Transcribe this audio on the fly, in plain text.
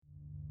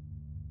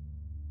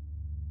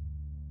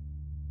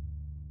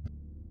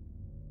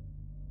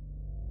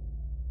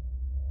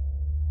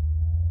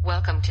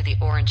Welcome to the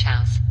Orange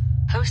House,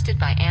 hosted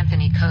by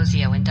Anthony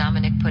Cozio and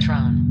Dominic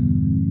Patrone.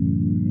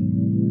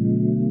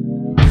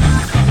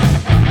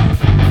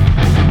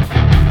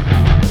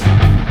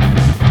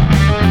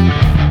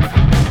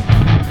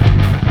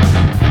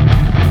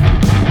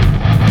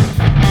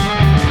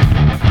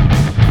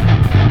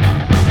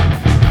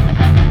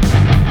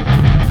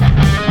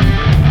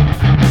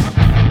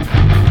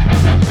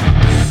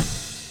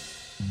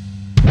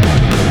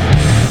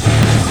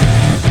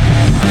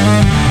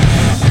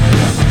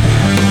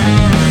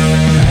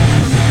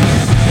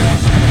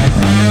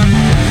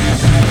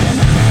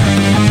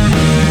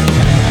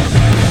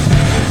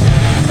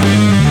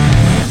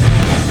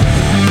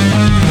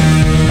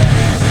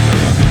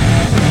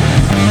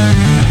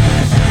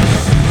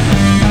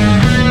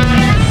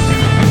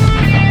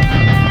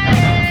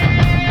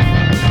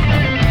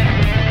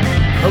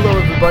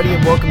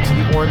 And welcome to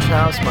the Orange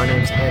House. My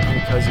name is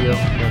Anthony Cozio,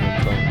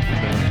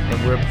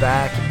 and we're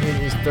back.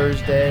 It is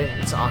Thursday.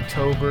 It's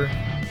October.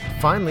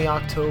 Finally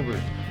October.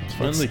 It's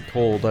finally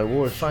cold. I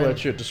wore a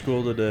sweatshirt to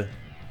school today.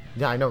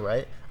 Yeah, I know,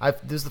 right?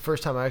 This is the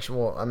first time I actually.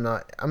 Well, I'm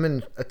not. I'm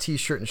in a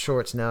t-shirt and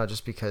shorts now,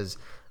 just because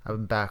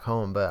I'm back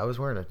home. But I was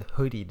wearing a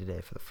hoodie today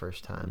for the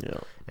first time. Yeah.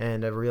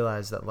 And I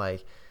realized that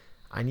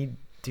I need.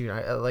 Dude,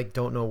 I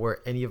don't know where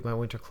any of my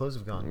winter clothes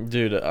have gone.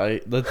 Dude, I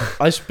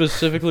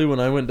specifically, when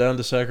I went down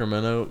to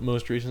Sacramento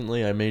most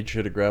recently, I made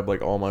sure to grab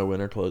all my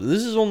winter clothes.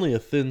 This is only a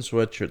thin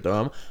sweatshirt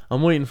though.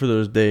 I'm waiting for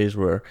those days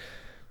where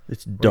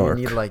it's dark.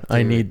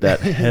 I need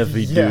that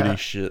heavy duty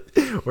shit.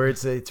 Where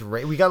it's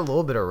rain. We got a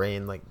little bit of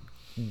rain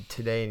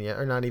today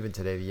or not even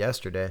today,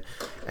 yesterday,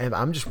 and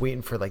I'm just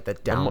waiting for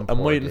that downpour. I'm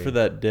waiting for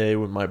that day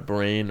when my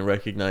brain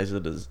recognizes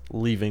it as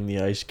leaving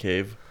the ice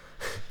cave.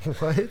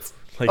 What?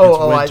 It's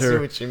winter. I see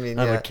what you mean.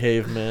 I'm a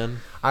caveman.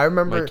 I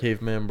remember my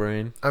caveman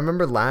brain. I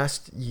remember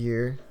last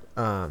year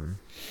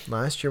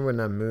when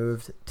I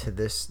moved to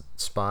this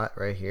spot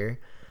right here,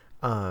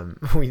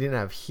 we didn't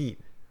have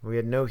heat. We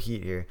had no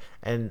heat here,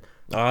 and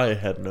I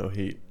had no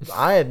heat.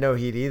 I had no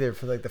heat either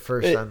for the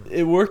first time.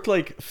 It worked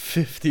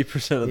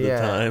 50% of the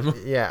time.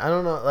 Yeah, I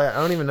don't know. I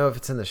don't even know if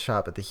it's in the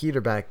shop, but the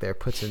heater back there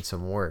puts in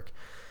some work.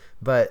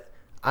 But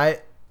I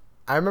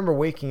remember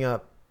waking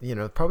up.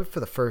 Probably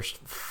for the first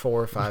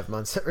 4 or 5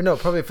 months, or no,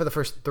 probably for the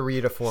first 3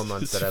 to 4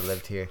 months that I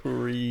lived here.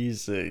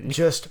 Freezing.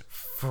 Just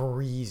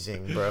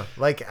freezing, bro.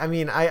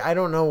 I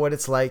don't know what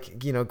it's like,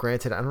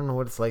 granted, I don't know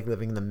what it's like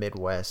living in the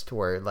Midwest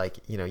where,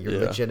 you're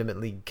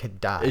legitimately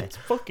could die. It's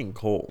fucking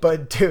cold.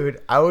 But,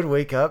 dude, I would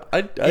wake up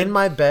in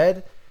my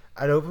bed.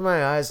 I'd open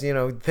my eyes,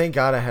 thank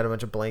God I had a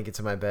bunch of blankets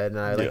in my bed,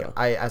 and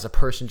I as a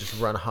person, just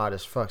run hot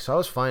as fuck. So I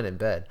was fine in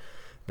bed.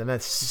 Then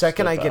the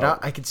second I get out,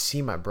 I could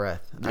see my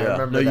breath. Yeah. I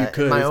remember that you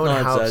could. In my it's own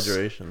not house.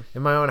 Exaggeration.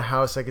 In my own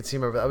house, I could see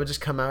my breath. I would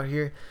just come out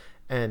here,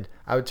 and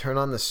I would turn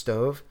on the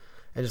stove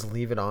and just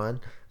leave it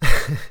on.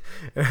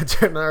 And I'd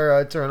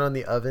turn on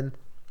the oven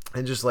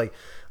and just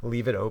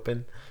leave it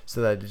open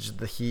so that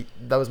the heat.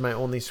 That was my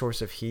only source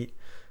of heat.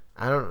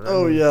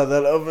 Yeah,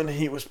 that oven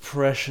heat was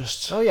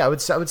precious. Oh yeah, I would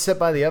sit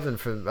by the oven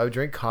I would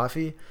drink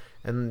coffee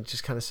and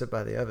just kind of sit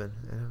by the oven,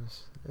 and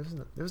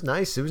it was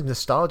nice. It was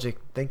nostalgic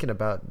thinking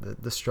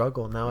about the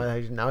struggle. Now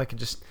I could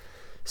just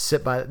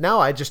sit by. Now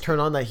I just turn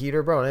on that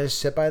heater, bro, and I just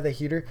sit by the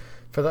heater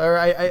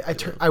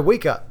I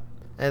wake up,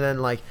 and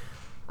then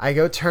I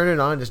go turn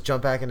it on, and just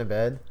jump back into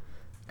bed,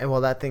 and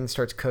while that thing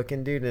starts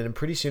cooking, dude, and then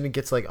pretty soon it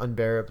gets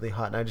unbearably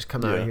hot, and I just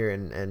come out here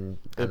and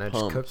I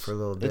just cook for a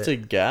little bit. It's a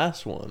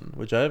gas one,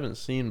 which I haven't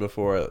seen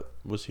before I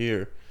was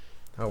here.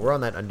 Oh, we're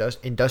on that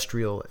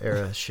industrial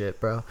era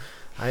shit, bro.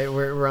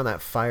 We're on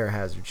that fire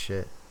hazard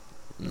shit.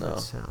 No.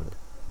 Sound.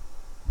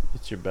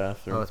 It's your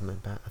bathroom. Oh, it's my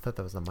bath. I thought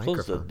that was the microphone.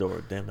 Close the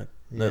door, damn it.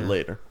 Yeah.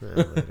 Later.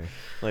 Yeah,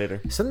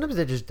 Later. Sometimes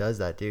it just does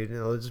that, dude.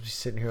 It'll just be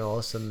sitting here, all of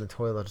a sudden the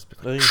toilet will just be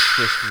I think it's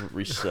just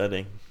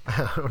resetting.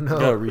 I don't know. You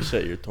gotta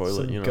reset your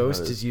toilet. Some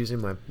ghost is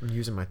using my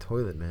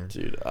toilet, man.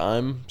 Dude,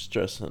 I'm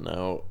stressing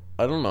out.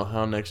 I don't know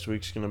how next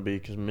week's gonna be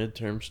because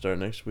midterms start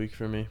next week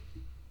for me.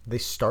 They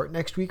start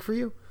next week for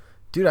you?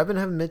 Dude, I've been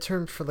having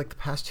midterms for the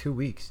past 2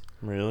 weeks.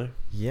 Really?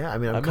 Yeah,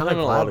 I'm kind of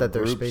glad that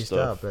they're spaced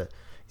out, but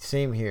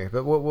same here.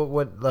 But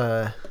what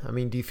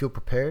do you feel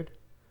prepared?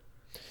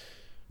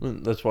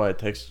 That's why I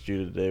texted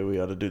you today. We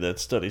ought to do that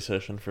study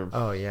session for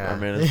our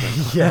management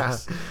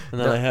class. Yeah. And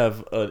then I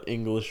have an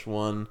English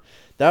one.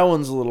 That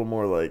one's a little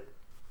more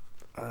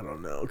I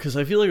don't know, because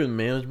I feel like with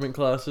management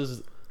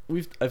classes,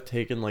 I've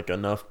taken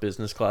enough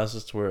business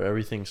classes to where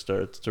everything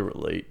starts to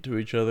relate to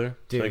each other.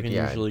 Dude, so I can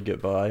usually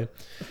get by.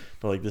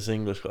 But this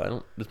English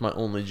class, it's my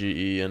only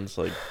GE, and it's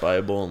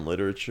Bible and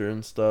literature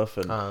and stuff.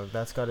 And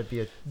that's got to be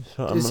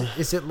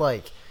is it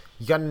you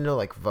got to know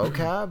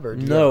vocab, or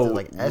do you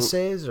have to,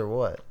 essays, or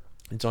what?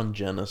 It's on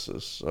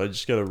Genesis, so I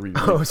just gotta read.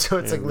 Oh, so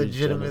it's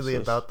legitimately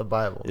about the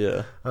Bible.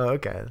 Yeah. Oh,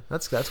 okay.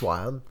 That's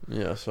wild.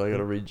 Yeah, so I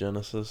gotta read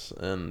Genesis,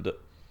 and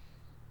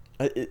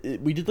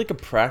we did a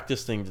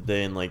practice thing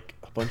today, and a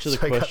bunch of the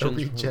questions. I gotta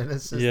read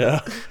Genesis.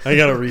 Yeah, I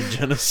gotta read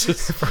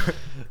Genesis.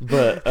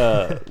 But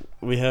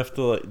we have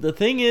to the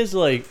thing is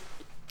I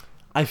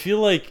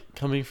feel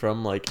coming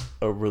from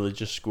a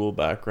religious school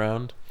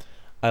background,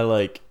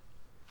 I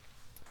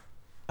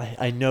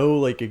I know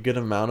like a good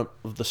amount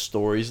of the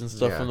stories and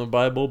stuff from the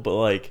Bible, but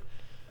like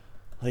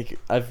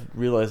I've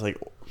realized like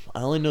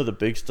I only know the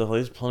big stuff. Like,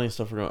 there's plenty of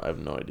stuff I have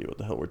no idea what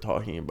the hell we're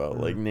talking about.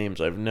 Like names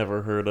I've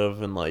never heard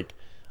of, and like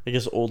I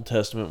guess Old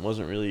Testament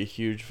wasn't really a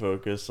huge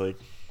focus. Like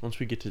once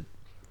we get to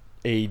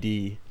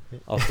AD,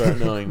 I'll start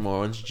knowing more.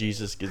 Once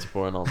Jesus gets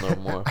born, I'll know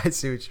more. I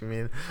see what you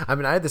mean. I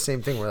mean, I had the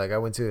same thing where like I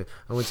went to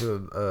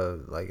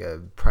a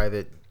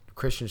private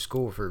Christian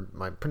school for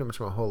pretty much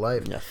my whole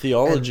life. Yeah,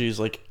 theology is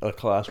like a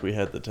class we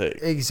had to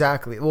take.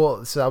 Exactly.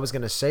 Well, so I was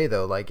gonna say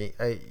though, like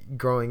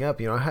growing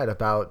up, I had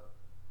about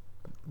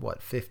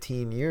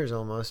 15 years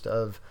almost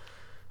of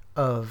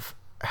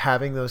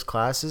having those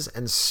classes,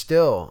 and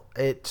still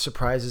it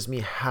surprises me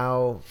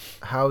how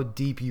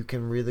deep you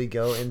can really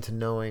go into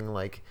knowing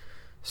like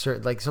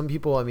certain, like some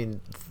people, I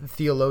mean,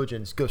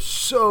 theologians go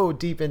so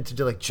deep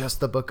into like just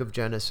the book of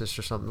Genesis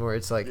or something, where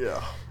it's like,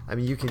 I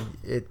mean,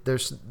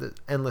 there's the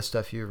endless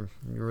stuff you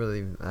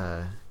really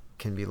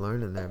can be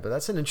learning there. But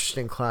that's an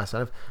interesting class.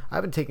 I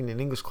haven't taken an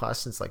English class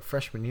since like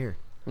freshman year.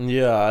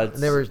 Yeah, and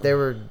they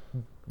were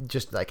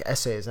just like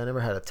essays. I never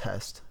had a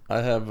test.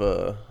 I have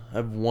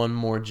one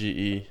more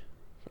GE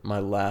my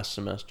last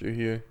semester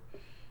here.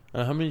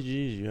 How many GEs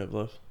do you have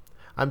left?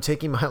 I'm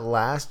taking my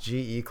last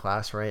GE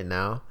class right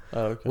now,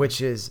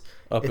 which is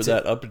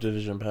upper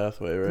division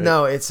pathway, right?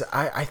 No, it's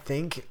I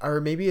think,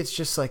 or maybe it's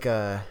just like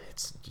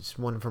it's just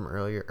one from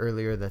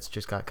earlier that's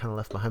just got kind of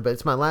left behind. But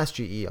it's my last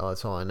GE.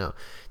 That's all I know.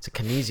 It's a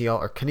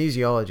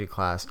kinesiology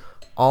class,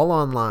 all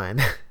online.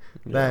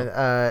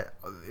 That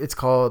it's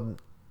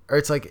called, or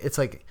it's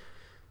like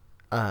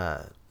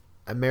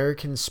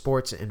American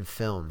Sports and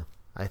Film,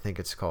 I think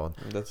it's called.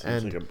 That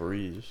seems like a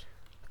breeze.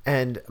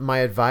 And my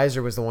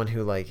advisor was the one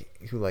who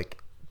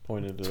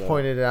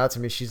pointed it out to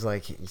me. She's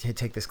like, hey,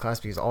 take this class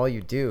because all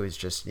you do is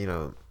just,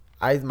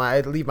 I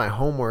leave my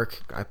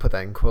homework. I put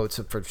that in quotes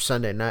for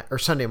Sunday night or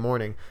Sunday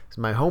morning.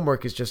 My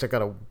homework is just I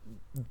gotta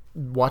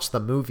watch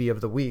the movie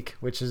of the week,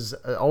 which is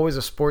always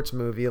a sports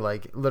movie,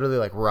 like literally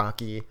like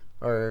Rocky,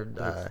 or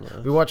nice.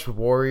 We watched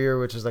Warrior,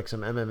 which is like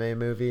some MMA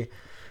movie.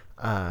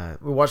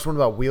 We watched one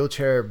about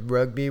wheelchair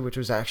rugby, which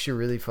was actually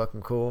really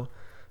fucking cool.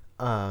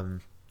 It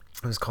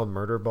was called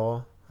Murder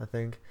Ball, I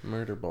think.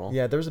 Murder Ball.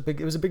 Yeah, it was a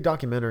big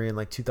documentary in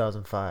like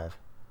 2005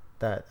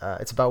 that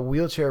it's about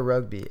wheelchair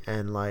rugby,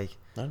 and like,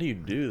 how do you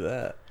do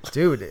that,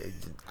 dude?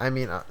 I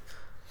mean,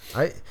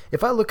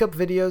 if I look up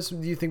videos,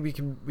 do you think we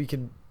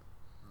can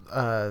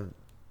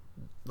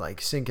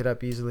like sync it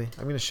up easily?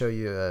 I'm gonna show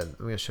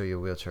you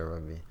wheelchair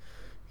rugby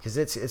because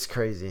it's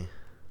crazy.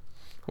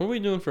 What are we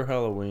doing for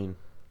Halloween?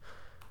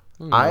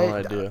 No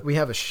idea. We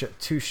have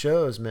two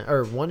shows, man,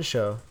 or one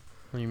show.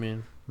 What do you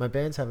mean? My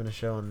band's having a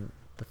show on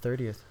the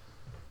 30th.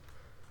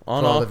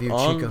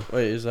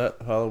 Wait, is that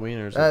Halloween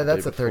or is that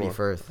that's the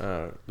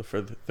 31st? The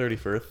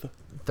 31st.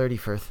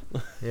 31st.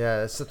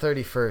 Yeah, it's the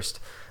 31st.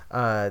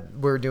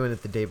 We're doing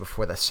it the day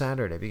before that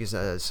Saturday because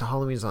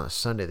Halloween's on a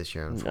Sunday this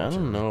year. Unfortunately, I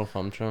don't know if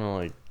I'm trying to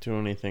like do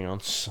anything on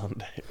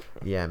Sunday,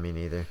 bro. Yeah, me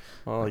neither.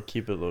 I'll like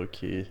keep it low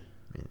key.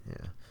 I mean,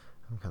 yeah,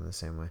 I'm kind of the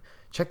same way.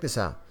 Check this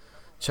out.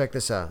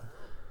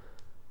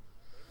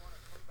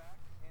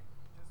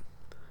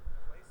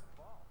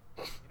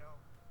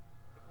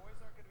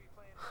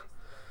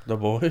 The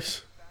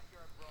boys?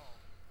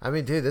 I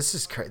mean, dude, this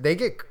is they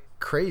get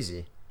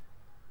crazy.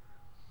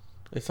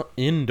 It's not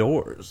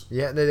indoors.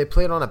 Yeah, they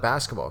play it on a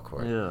basketball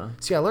court. Yeah.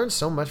 See, I learned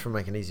so much from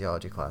my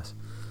kinesiology class.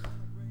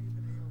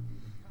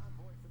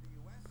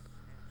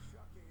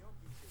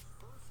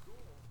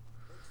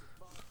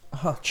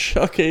 Oh,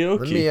 Chuck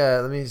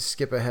Aoki. Let me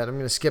skip ahead. I'm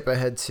going to skip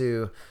ahead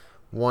to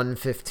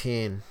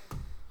 1:15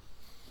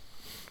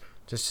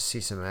 just to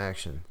see some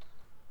action.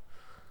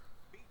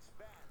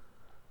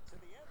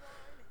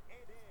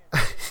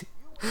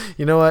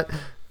 You know what?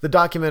 The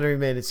documentary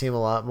made it seem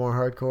a lot more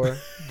hardcore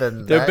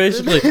than they're that.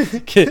 Basically,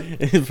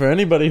 for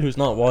anybody who's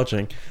not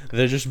watching,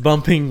 they're just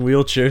bumping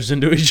wheelchairs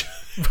into each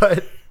other.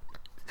 But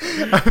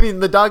I mean,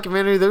 the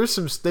documentary,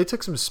 they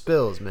took some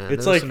spills, man.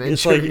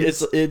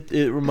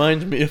 It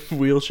reminds me of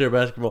wheelchair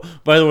basketball.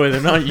 By the way,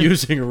 they're not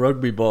using a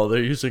rugby ball;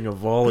 they're using a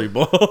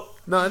volleyball.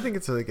 No, I think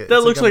it's like a,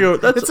 that looks like a.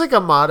 It's like a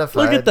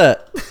modified. Look at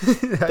that.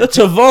 That's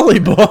a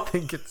volleyball. I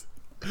think it's.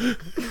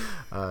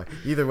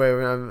 Either way,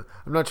 I'm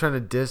not trying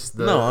to diss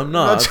the. No, I'm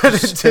not. I'm not trying to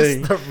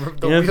diss the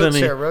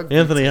wheelchair rugby.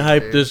 Anthony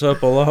hyped this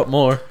up a lot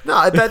more. No,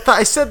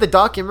 I said the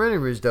documentary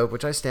was dope,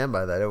 which I stand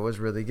by that. It was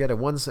really good. It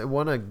won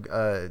a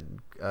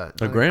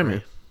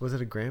Grammy. Was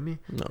it a Grammy?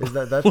 No,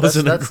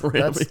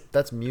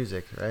 that's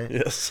music, right?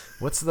 Yes.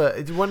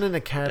 It won an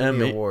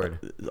Academy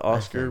Award,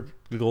 Oscar,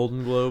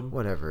 Golden Globe,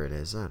 whatever it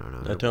is. I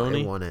don't know. A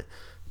Tony. It won it,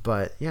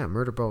 but yeah,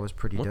 Murder Ball was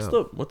pretty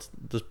dope.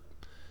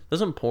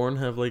 Doesn't porn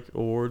have like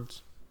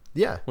awards?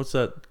 Yeah. What's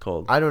that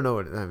called? I don't know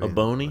what I mean. A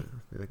Boney?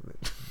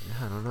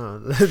 I don't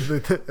know.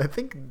 I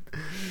think.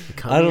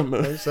 I don't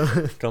know.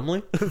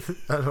 Comely?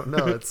 I don't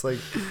know. It's like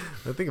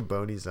I think a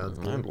Boney sounds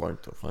good. I'd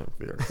like to thank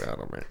the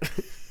Academy.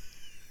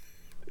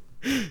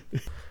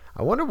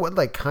 I wonder what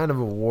like kind of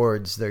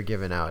awards they're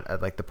giving out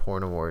at like the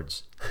porn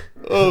awards.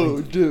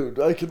 Oh, dude,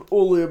 I can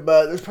only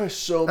imagine. There's probably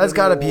so That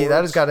many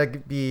has gotta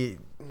be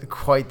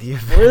quite the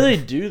event. Where do they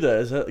do that?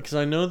 Is that because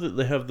I know that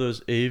they have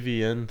those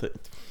AVN things.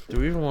 Do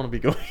we even want to be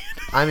going?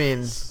 I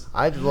mean,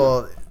 I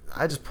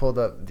just pulled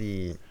up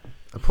the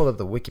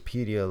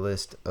Wikipedia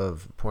list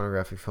of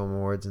pornographic film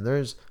awards, and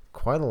there's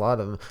quite a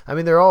lot of them. I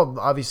mean, they're all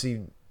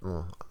obviously,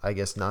 well, I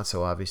guess not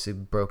so obviously,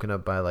 broken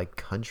up by like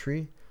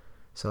country.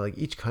 So like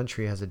each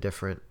country has a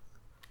different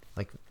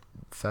like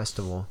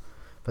festival.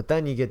 But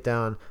then you get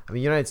down. I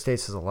mean, United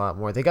States has a lot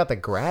more. They got the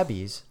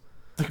Grabbies.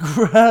 The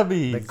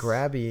Grabbies. The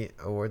Grabby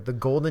Award. The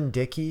Golden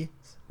Dickie.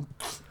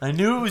 I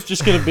knew it was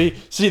just gonna be.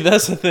 See,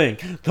 that's the thing.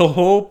 The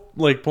whole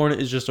like porn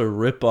is just a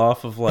rip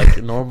off of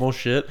like normal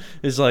shit.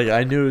 It's like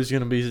I knew it was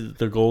gonna be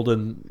the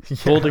Golden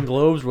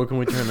Globes. What can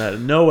we turn that?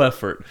 No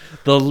effort.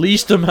 The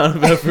least amount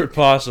of effort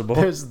possible.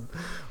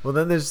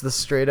 Then there's the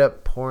straight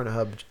up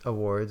Pornhub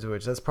Awards,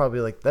 which that's probably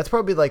like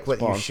what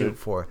Sponsored. you shoot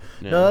for.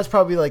 Yeah. No, that's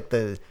probably like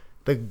the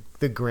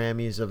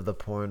Grammys of the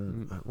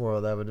porn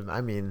world.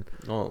 I mean,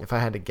 if I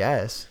had to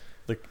guess.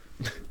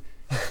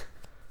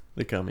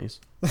 The cummies.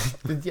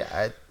 Yeah,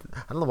 I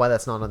don't know why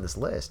that's not on this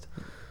list.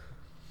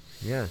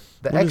 Yeah,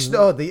 here's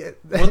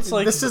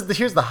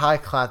the high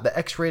class, the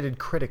X-rated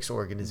critics The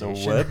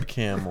organization.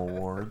 Webcam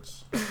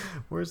Awards.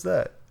 Where's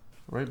that?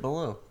 Right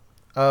below.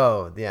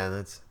 Oh, yeah,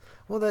 that's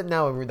now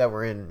that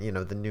we're in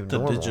the new The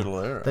normal, digital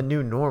era. the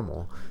new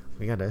normal.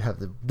 We gotta have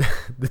the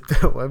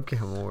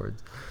Webcam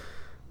Awards.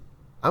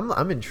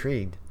 I'm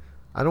intrigued.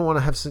 I don't want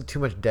to have too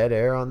much dead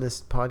air on this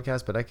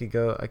podcast, but I could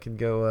go.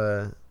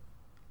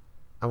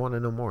 I want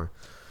to know more.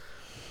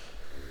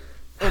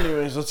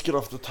 Anyways, let's get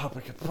off the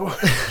topic of porn.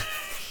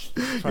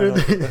 Find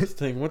out the best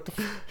thing. What the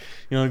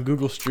on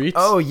Google Streets?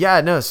 Oh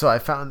yeah, no. So I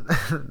found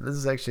this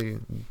is actually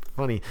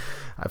funny.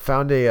 I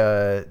found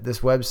this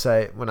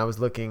website when I was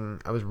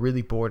looking. I was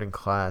really bored in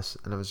class,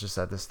 and I was just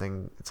at this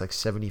thing. It's like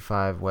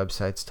 75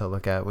 websites to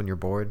look at when you're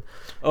bored.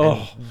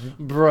 Oh,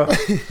 bro,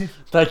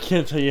 I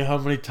can't tell you how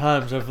many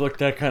times I've looked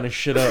that kind of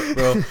shit up,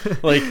 bro.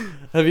 Like,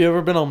 have you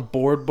ever been on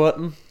Board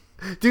Button?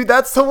 Dude,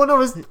 that's the one I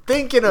was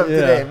thinking of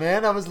today,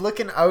 man. I was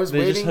waiting.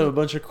 They just have a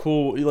bunch of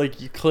cool, like,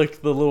 you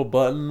click the little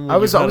button. I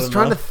was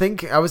trying to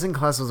think. I was in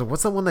class. I was like,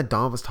 what's the one that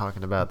Don was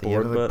talking about? You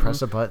have to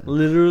press a button.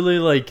 Literally,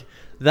 like,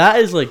 that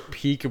is like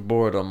peak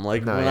boredom.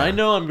 Like, I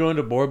know I'm going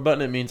to Board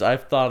Button, it means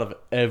I've thought of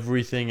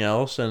everything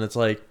else, and it's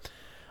like,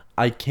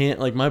 I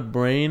can't, like, my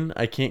brain,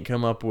 I can't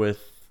come up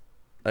with.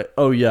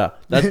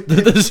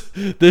 This,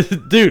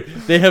 dude,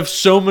 they have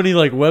so many,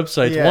 like,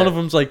 websites. Yeah. One of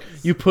them's like,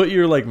 you put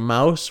your, like,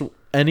 mouse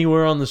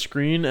anywhere on the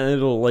screen and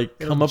it'll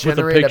come up with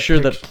a picture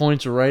that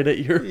points right at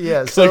your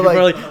so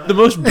like the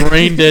most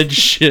brain dead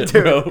shit,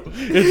 dude, bro.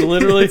 It's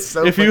literally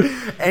so if funny.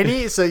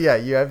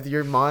 You have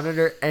your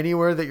monitor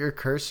anywhere that your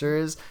cursor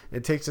is.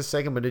 It takes a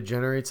second, but it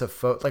generates a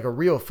photo, like a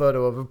real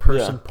photo of a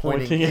person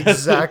pointing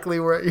exactly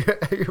where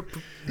you're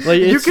like,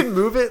 you can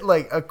move it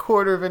like a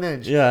quarter of an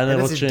inch,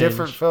 and it's a change.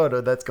 Different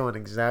photo that's going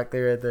exactly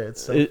right there.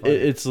 It's so funny.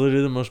 It's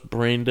literally the most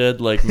brain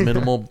dead, like,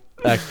 minimal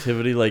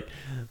activity. Like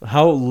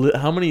how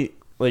many,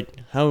 like,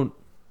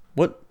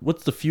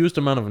 what's the fewest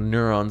amount of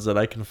neurons that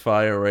I can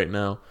fire right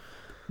now,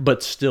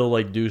 but still,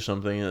 like, do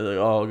something? Like,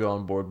 I'll go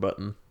on Board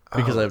Button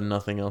because I have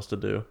nothing else to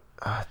do.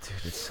 Ah, dude,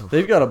 it's so.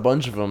 They've got a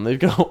bunch of them. They've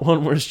got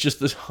one where it's just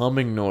this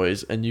humming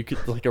noise, and you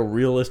get like a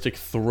realistic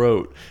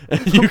throat,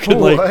 and you can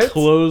like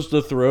close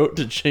the throat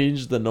to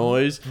change the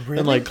noise,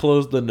 and like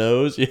close the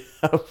nose. Yeah,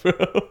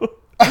 bro.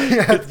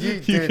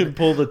 You can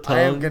pull the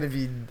tongue.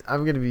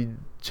 I'm gonna be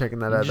checking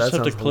that out. You just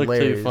that have to click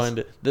till you find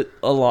it.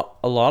 A lot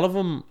of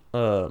them,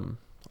 a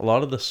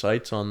lot of the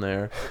sites on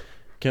there,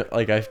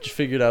 like, I've just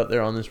figured out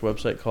they're on this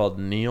website called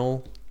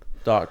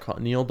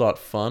Neil.fun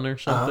or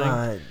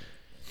something.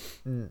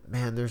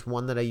 Man, there's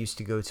one that I used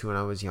to go to when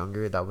I was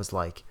younger that was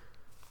like,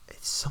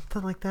 it's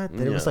something like that.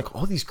 It was like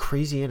all these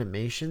crazy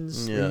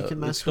animations that you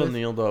can mess with. It's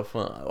called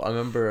Neil.fun. I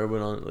remember I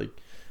went on, like,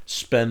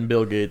 spend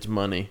Bill Gates'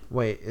 money.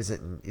 Wait, it's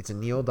a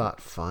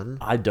Neil.fun?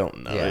 I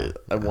don't know. Yeah.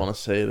 I want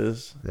to say it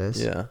is. This?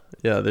 Yeah.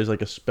 Yeah, there's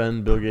like a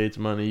spend Bill Gates'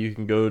 money. You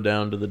can go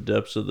down to the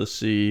depths of the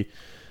sea.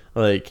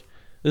 Like,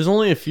 there's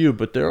only a few,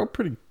 but they're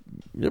pretty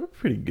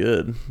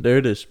good. There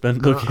it is.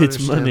 Spend Bill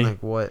Gates' money.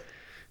 Like what?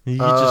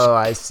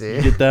 I see.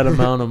 You get that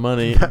amount of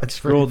money.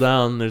 Scroll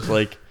down. There's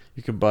like,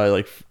 you could buy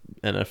like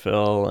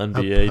NFL,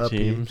 NBA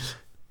teams.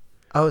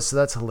 Oh, so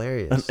that's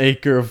hilarious. An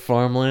acre of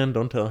farmland.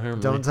 Don't tell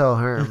Herm. Don't tell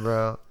Herm,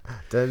 bro.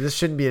 This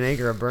shouldn't be an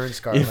acre of burn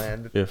scar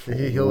land.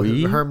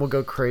 Herm will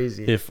go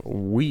crazy. If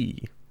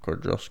we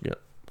could just get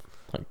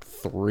like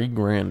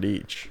 $3,000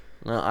 each.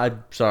 No,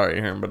 I'm sorry,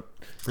 Herm, but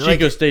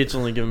Chico State's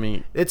only giving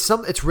me.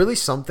 It's really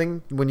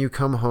something when you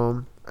come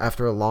home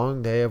after a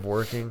long day of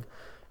working,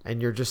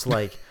 and you're just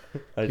like.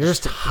 You're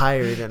just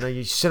tired, and then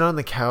you sit on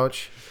the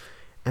couch,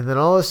 and then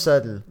all of a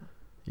sudden,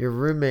 your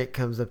roommate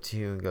comes up to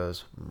you and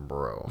goes,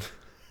 "Bro,"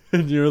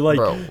 and you're like,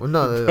 "Bro,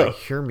 like,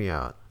 hear me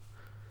out.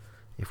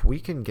 If we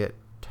can get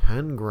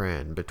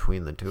 $10,000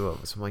 between the two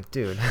of us," I'm like,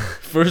 "Dude,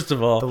 first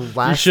of all,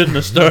 you shouldn't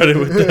have started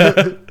with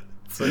that."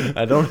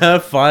 I don't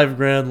have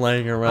 $5,000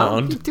 laying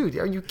around. Dude,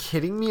 are you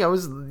kidding me? I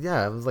was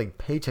like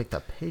paycheck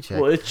to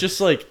paycheck. Well, it's just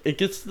like it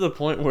gets to the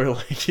point where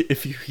like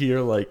if you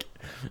hear like,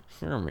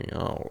 hear me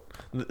out,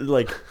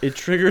 like it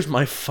triggers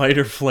my fight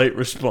or flight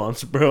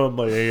response, bro. I'm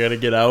like, I gotta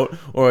get out,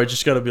 or I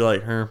just gotta be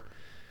like,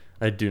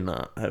 I do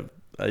not have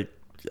I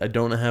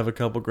don't have a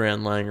couple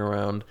grand lying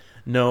around.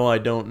 No, I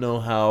don't know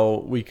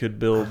how we could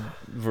build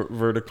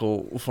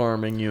vertical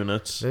farming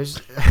units.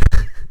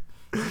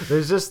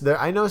 There's just there.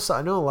 I know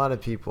a lot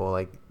of people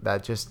like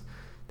that just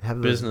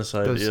have business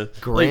ideas,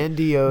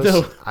 grandiose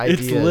ideas.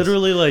 It's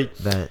literally like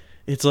that.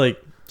 It's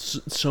like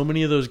so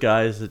many of those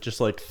guys that just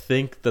like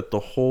think that the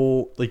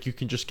whole like you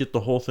can just get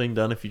the whole thing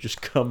done if you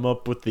just come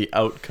up with the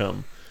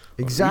outcome.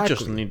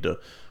 Exactly.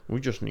 We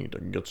just need to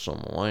get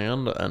some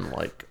land and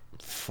like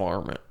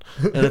farm it.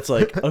 And it's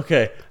like,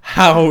 okay,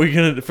 how are we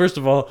gonna? First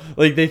of all,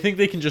 like they think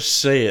they can just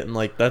say it and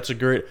like that's a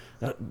great.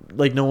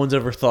 Like no one's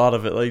ever thought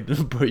of it. Like,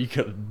 bro, you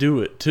gotta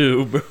do it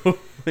too, bro.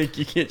 Like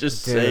you can't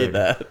just say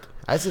that.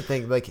 That's the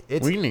thing. Like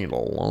we need a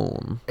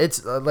loan.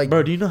 It's like,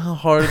 bro, do you know how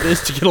hard it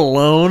is to get a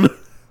loan?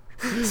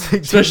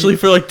 Especially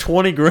for like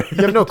 20 grand.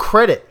 You have no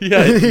credit.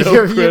 Yeah, you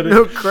have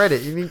no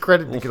credit. You need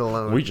credit to get a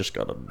loan. We just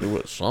gotta do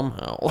it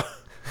somehow.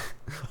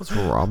 Let's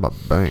rob a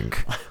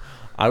bank.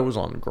 I was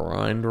on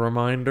Grind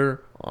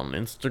Reminder on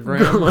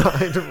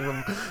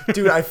Instagram.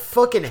 Dude, I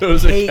fucking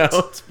those hate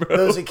accounts, bro.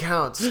 Those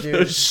accounts, dude.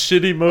 Those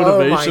shitty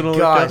motivational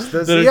accounts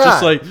that are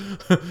just like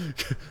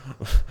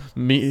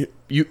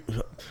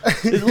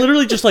it's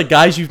literally just like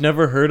guys you've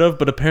never heard of,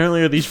 but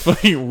apparently are these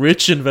fucking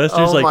rich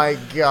investors. Oh like, my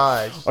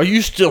gosh. Are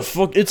you still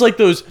It's like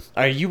those,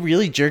 are you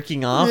really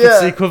jerking off? Yeah,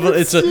 it's the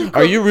equivalent.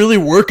 Are you really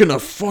working a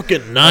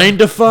fucking 9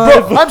 to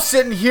 5? Bro, I'm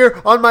sitting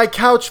here on my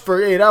couch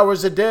for 8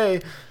 hours a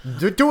day,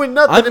 doing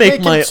nothing and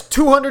making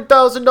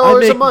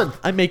 $200,000 a month.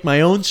 I make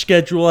my own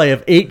schedule. I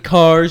have 8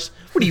 cars.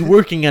 What are you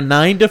working a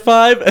 9 to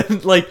 5?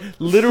 And like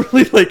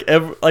literally like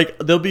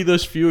there'll be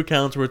those few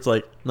accounts where it's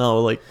like,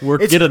 no, like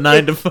get a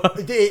 9 to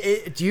 5.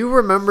 Do you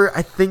remember?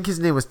 I think his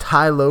name was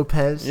Ty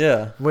Lopez.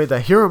 Yeah. With the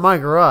here in my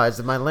garage,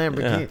 my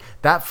Lamborghini. Yeah.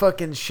 That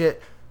fucking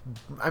shit.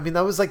 I mean,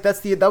 that was like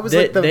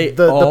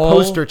the all,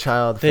 poster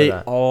child for that. They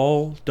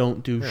all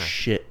don't do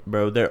shit,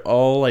 bro. They're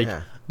all like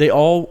they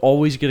all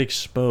always get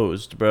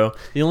exposed, bro.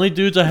 The only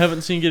dudes I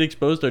haven't seen get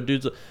exposed are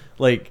dudes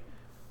like.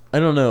 I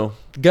don't know.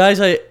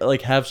 Guys I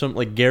like have some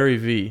like Gary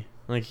V.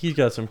 Like he's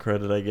got some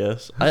credit, I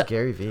guess. Who's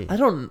Gary V? I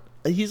don't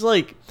he's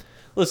like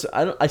listen,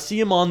 I see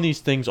him on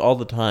these things all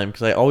the time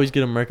cuz I always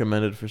get him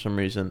recommended for some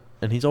reason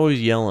and he's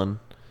always yelling.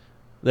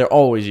 They're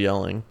always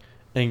yelling.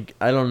 And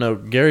I don't know,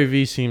 Gary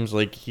V seems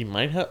like he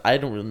might have I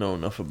don't really know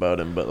enough about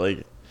him, but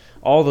like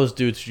all those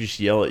dudes just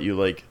yell at you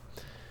like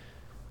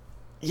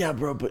yeah,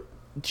 bro, but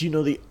do you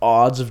know the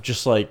odds of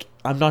just like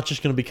I'm not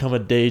just gonna become a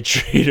day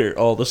trader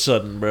all of a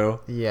sudden,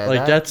 bro? Yeah,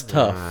 like that's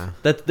tough.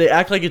 That they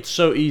act like it's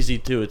so easy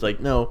too. It's like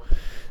no,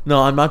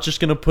 I'm not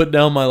just gonna put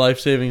down my life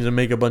savings and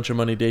make a bunch of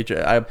money day trade.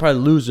 I'd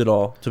probably lose it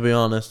all, to be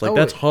honest. Like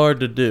that's hard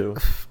to do.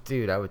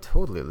 Dude, I would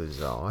totally lose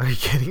it all. Are you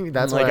kidding me?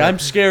 That's like I'm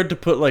scared to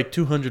put like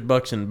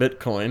 $200 in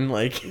Bitcoin.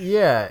 Like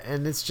yeah,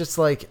 and it's just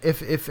like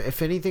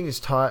if anything is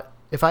taught,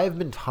 if I have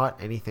been taught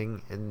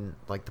anything in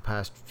like the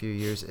past few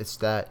years, it's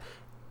that.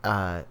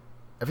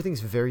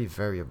 Everything's very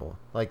variable.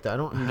 Like I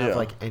don't have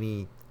like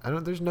any.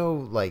 There's no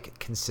like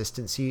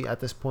consistency at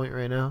this point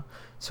right now.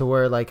 So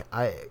where like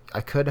I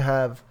could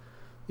have,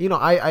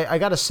 I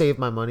gotta save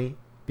my money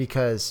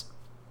because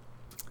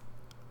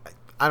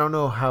I don't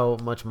know how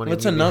much money.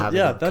 That's another.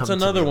 Yeah, that's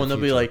another one. They'll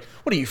be like,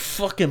 "What are you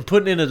fucking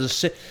putting into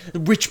the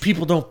rich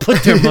people don't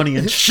put their money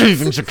in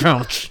savings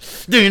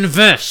accounts. They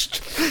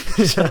invest."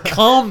 Like,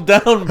 calm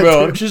down,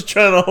 bro. I'm just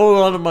trying to hold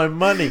on to my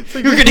money.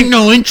 You're getting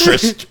no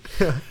interest.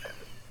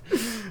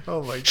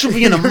 Oh my God. Should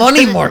be in a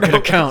money market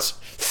account.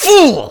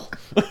 Fool!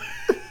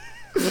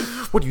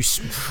 What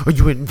are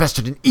you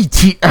invested in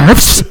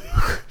ETFs?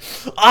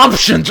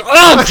 Options!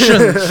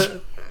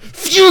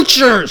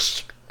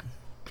 Futures!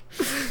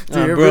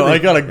 Dude, bro, I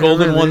got a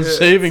Golden One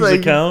savings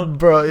account.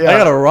 Bro, yeah. I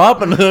got a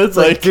Robinhood. It's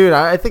like, dude,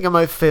 I think I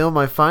might fail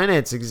my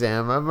finance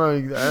exam.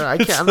 I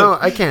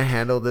can't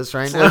handle this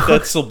right now. Like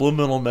that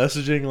subliminal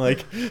messaging,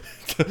 like,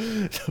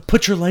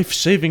 put your life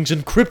savings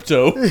in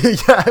crypto.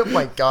 Yeah, oh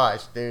my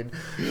gosh, dude.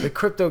 The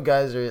crypto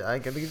guys they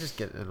just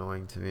get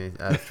annoying to me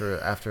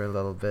after a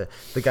little bit.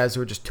 The guys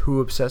who are just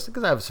too obsessed,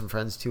 because I have some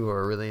friends too who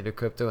are really into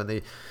crypto,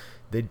 and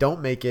they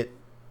don't make it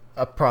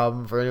a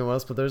problem for anyone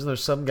else, but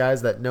there's some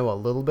guys that know a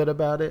little bit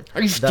about it.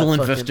 Are you still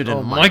invested in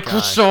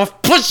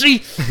Microsoft,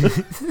 pussy?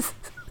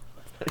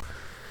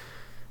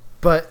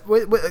 But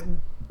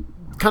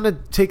kind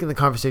of taking the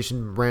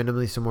conversation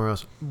randomly somewhere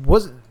else,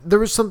 there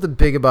was something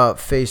big about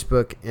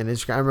Facebook and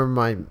Instagram. I remember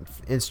my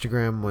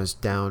Instagram was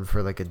down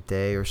for like a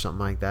day or something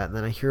like that, and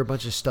then I hear a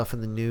bunch of stuff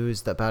in the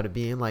news about it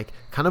being like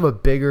kind of a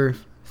bigger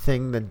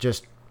thing than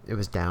just it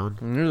was down.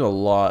 There's a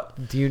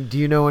lot. Do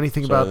you know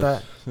anything about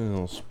that?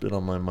 I'll spit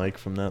on my mic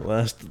from that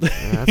last thing.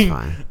 Yeah, that's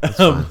fine. That's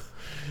fine.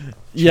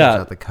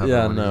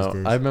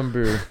 No. I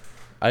remember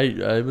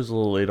I was a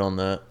little late on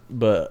that,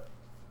 but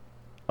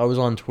I was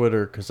on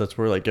Twitter because that's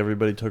where like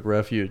everybody took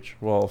refuge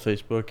while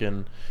Facebook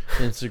and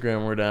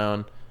Instagram were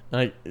down.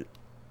 And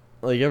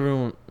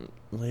everyone,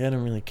 like I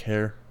didn't really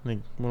care. Like,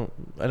 well,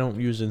 I don't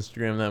use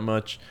Instagram that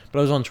much, but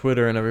I was on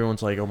Twitter and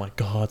everyone's like, "Oh my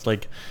god,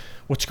 like,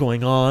 what's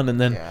going on?"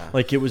 And then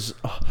like it was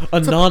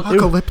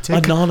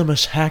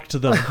anonymous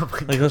hacked them.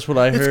 Like that's what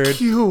I heard.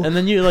 Cute. And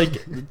then you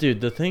like, dude,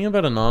 the thing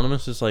about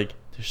anonymous is like,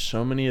 there's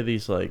so many of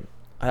these like.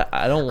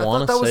 I don't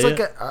want to say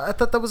it. I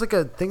thought that was like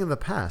a thing in the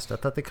past. I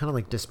thought they kind of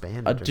like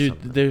disbanded. Dude,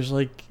 something. There's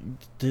like,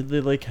 did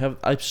they like have?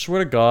 I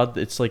swear to God,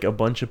 it's like a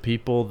bunch of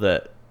people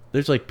that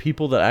there's like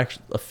people that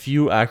actually a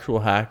few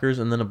actual hackers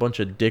and then a bunch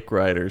of dick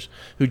riders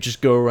who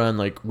just go around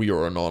like we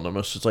are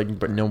anonymous. It's like,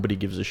 but nobody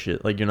gives a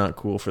shit. Like you're not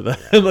cool for that.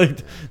 Yeah, like,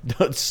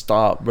 don't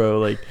stop, bro.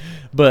 Like,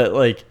 but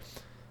like,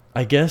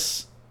 I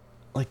guess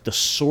like the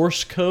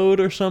source code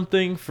or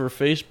something for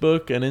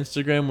Facebook and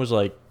Instagram was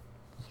like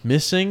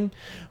missing.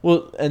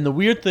 Well, and the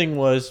weird thing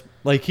was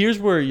like here's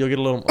where you'll get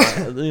a little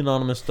the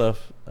anonymous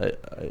stuff.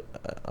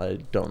 I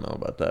don't know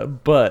about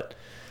that, but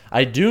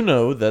I do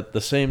know that the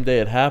same day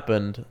it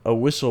happened, a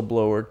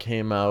whistleblower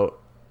came out,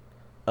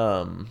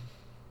 and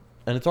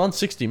it's on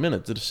 60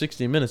 Minutes. Did a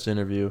 60 Minutes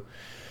interview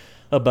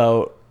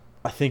about,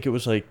 I think it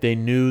was like they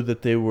knew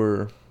that they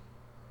were,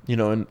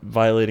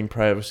 violating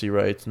privacy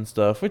rights and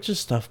stuff, which is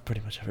stuff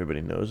pretty much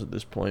everybody knows at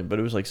this point. But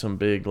it was like some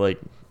big like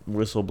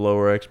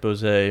whistleblower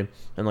expose, and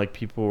like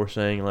people were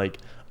saying like,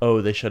 oh,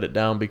 they shut it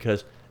down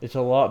because it's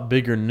a lot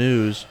bigger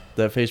news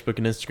that Facebook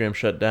and Instagram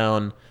shut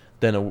down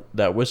than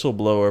that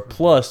whistleblower.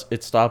 Plus,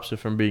 it stops it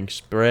from being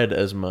spread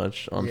as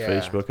much on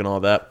Facebook and all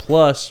that.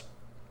 Plus,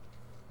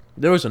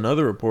 there was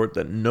another report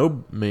that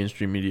no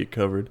mainstream media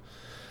covered.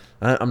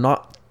 I'm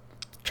not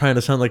trying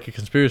to sound like a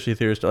conspiracy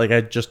theorist. Like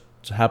I just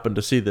happened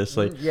to see this.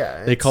 Like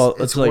they call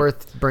it's like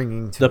worth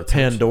bringing to the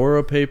attention.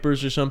 Pandora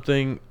Papers or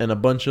something, and a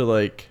bunch of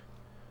like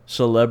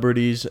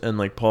celebrities and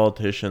like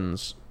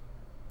politicians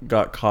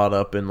got caught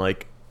up in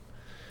like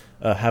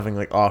having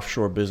like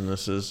offshore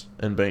businesses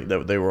and bank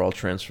that they were all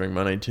transferring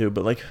money to.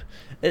 But like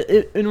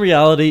in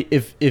reality,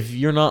 if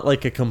you're not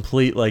like a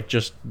complete like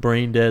just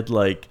brain dead,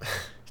 like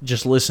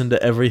just listen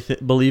to everything,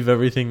 believe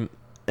everything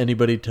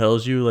anybody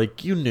tells you,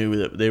 like you knew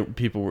that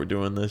people were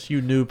doing this.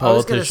 You knew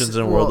politicians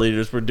and world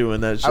leaders were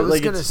doing that shit. I was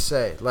like, gonna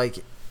say,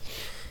 like,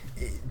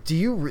 do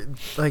you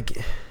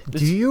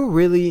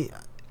really?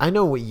 I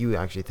know what you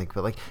actually think,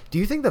 but like, do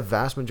you think the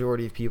vast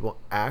majority of people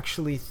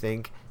actually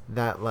think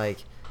that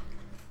like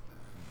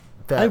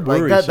I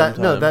worry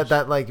sometimes.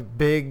 that like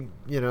big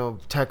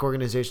tech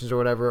organizations or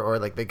whatever, or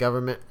like the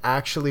government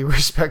actually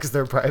respects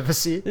their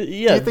privacy?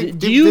 Yeah.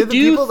 Do you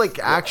people like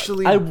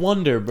actually? I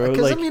wonder, bro.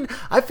 Because like, I mean,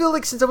 I feel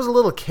like since I was a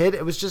little kid,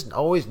 it was just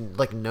always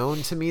like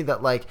known to me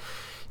that like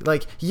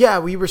yeah,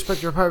 we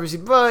respect your privacy,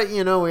 but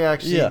we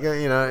actually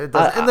it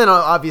does. And then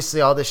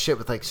obviously all this shit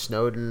with like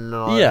Snowden and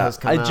all that has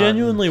come out. I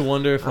genuinely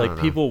wonder if like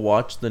people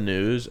watch the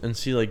news and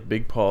see like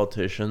big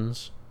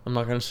politicians. I'm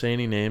not gonna say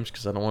any names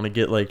because I don't want to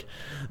get like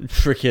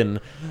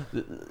freaking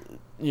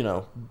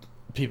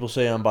people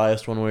say I'm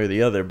biased one way or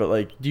the other, but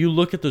like, do you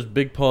look at those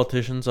big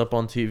politicians up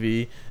on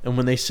TV and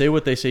when they say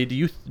what they say, do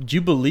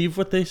you believe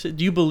what they say?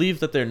 Do you believe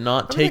that they're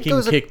not taking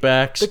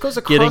kickbacks,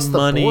 getting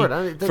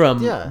money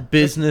from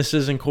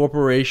businesses and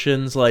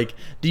corporations? Like,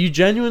 do you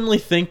genuinely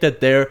think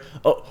that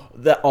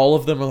that all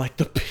of them are like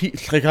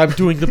like I'm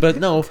doing the best?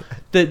 No,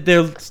 that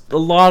a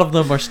lot of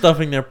them are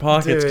stuffing their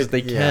pockets because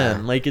they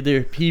can. Like,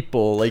 they're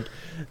people. Like,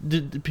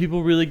 do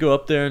people really go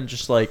up there and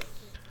just like,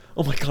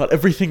 oh my god,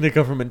 everything the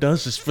government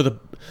does is for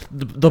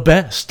the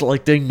best.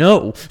 Like, they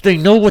know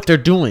what they're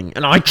doing,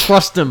 and I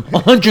trust them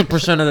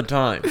 100% of the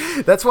time.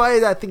 That's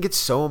why I think it's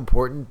so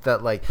important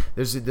that like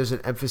there's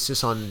an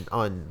emphasis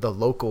on the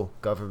local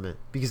government,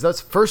 because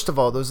that's, first of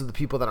all, those are the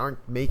people that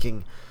aren't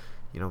making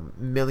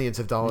millions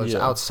of dollars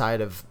outside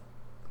of,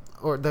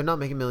 or they're not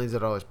making millions of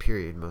dollars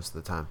period most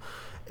of the time.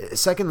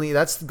 Secondly,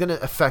 that's going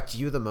to affect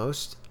you the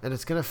most, and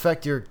it's going to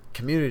affect your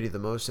community the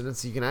most,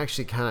 and you can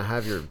actually kind of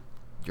have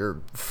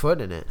your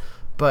foot in it.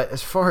 But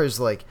as far as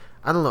like,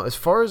 I don't know, as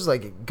far as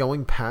like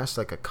going past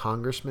like a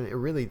congressman, it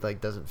really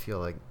like doesn't feel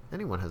like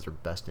anyone has their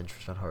best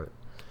interest at heart.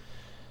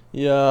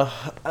 Yeah,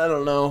 I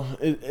don't know.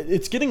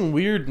 It's getting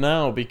weird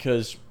now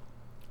because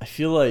I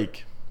feel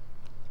like,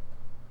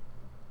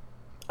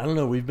 I don't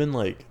know, we've been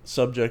like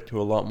subject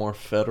to a lot more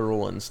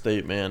federal and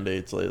state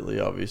mandates lately,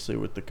 obviously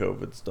with the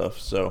COVID stuff.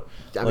 So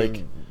I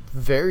mean,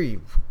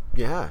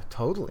 yeah,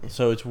 totally.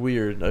 So it's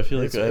weird. I feel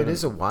like it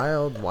is a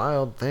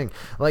wild thing.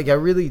 Like, I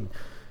really,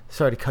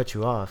 sorry to cut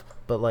you off,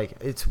 but like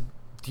it's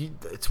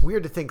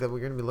weird to think that we're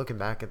going to be looking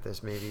back at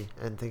this maybe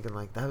and thinking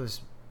like that was,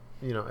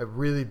 a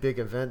really big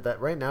event that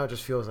right now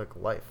just feels like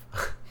life.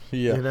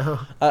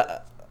 Yeah.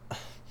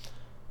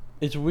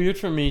 It's weird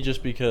for me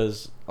just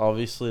because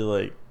obviously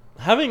like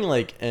having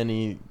like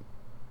any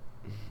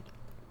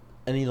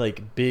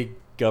like big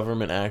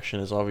government action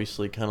is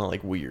obviously kind of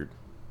like weird.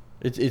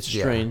 It's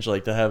strange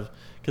like to have,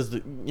 because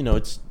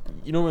it's,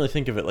 you don't really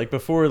think of it like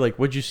before. Like,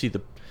 what'd you see,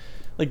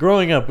 like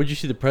growing up, would you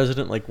see the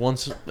president like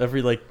once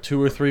every like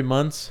 2 or 3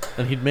 months,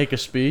 and he'd make a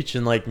speech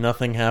and like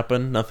nothing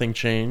happened, nothing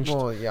changed?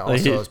 Well, yeah. Like,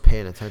 Also, I was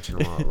paying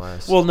attention a lot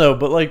less. well, no,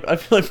 but like I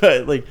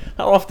feel like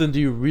how often do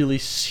you really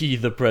see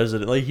the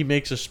president? Like he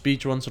makes a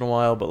speech once in a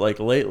while, but like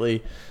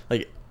lately,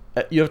 like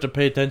you have to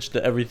pay attention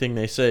to everything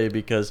they say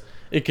because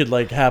it could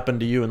like happen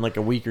to you in like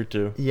a week or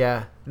two.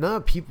 Yeah. No,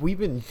 people. We've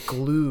been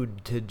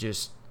glued to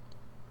just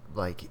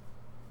like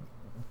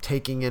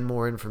taking in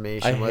more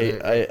information.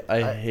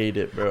 I hate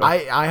it, bro.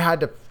 I had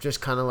to just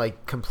kind of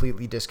like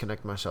completely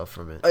disconnect myself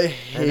from it. And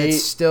it hate.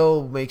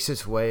 still makes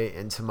its way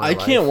into my life.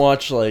 I can't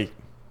watch like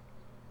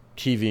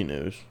TV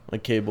news,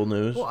 like cable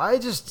news. Well, I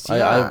just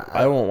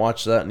I won't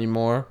watch that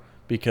anymore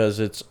because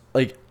it's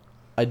like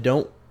I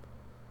don't.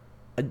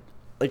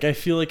 I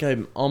feel like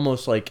I'm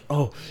almost like,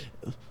 oh,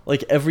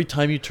 like every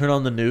time you turn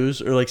on the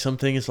news or like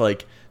something is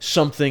like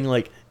something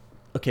like,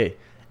 okay,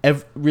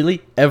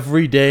 really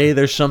every day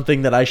there's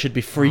something that I should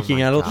be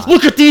freaking out. God.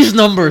 Look at these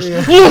numbers.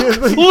 Yeah.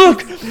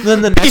 Look. And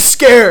then the be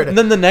scared. And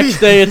then the next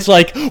day it's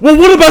like, well,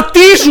 what about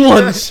these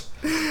ones?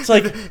 It's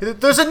like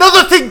there's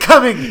another thing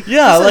coming.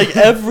 Yeah, like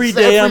every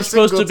day I'm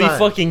supposed to be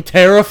fucking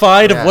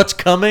terrified of what's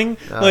coming.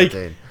 Like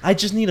dude. I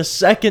just need a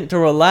second to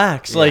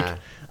relax. Like,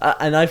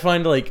 and I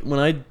find like when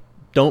I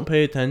don't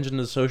pay attention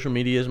to social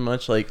media as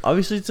much, like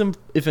obviously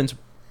if it's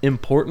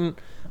important,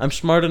 I'm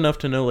smart enough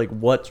to know like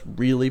what's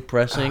really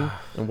pressing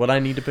and what I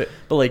need to pay.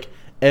 But like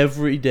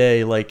every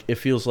day, like it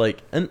feels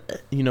like, and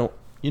you know,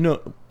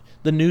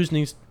 the news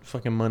needs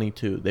fucking money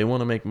too. They want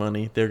to make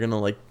money. They're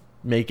gonna like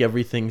make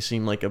everything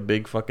seem like a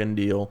big fucking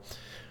deal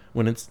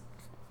when it's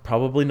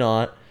probably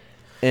not.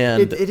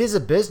 And it is a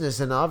business,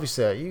 and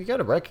obviously you got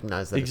to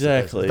recognize that.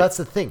 Exactly. That's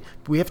the thing.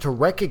 We have to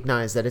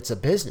recognize that it's a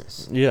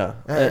business. Yeah.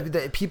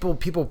 People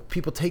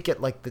take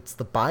it like it's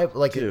the Bible,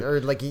 like dude,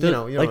 or like you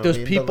know like those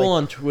people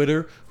on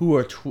Twitter who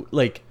are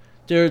like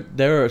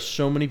there are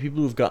so many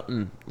people who've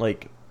gotten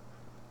like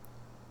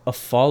a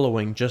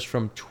following just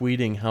from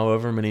tweeting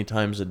however many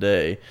times a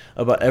day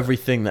about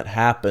everything that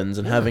happens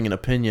and having an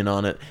opinion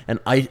on it,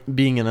 and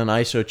being in an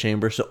ISO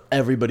chamber so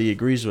everybody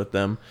agrees with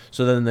them.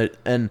 So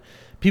then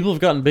people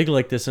have gotten big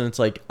like this, and it's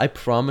like, I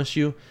promise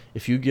you,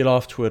 if you get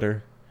off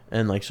Twitter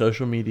and like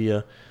social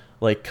media,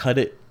 like cut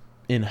it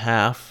in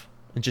half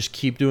and just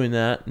keep doing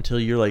that until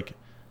you're like,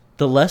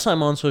 the less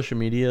I'm on social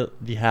media,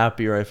 the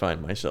happier I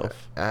find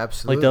myself.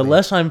 Absolutely. Like the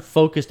less I'm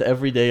focused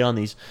every day on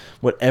these,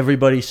 what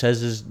everybody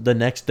says is the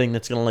next thing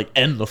that's gonna like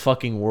end the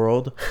fucking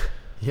world.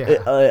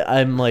 Yeah.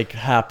 I'm like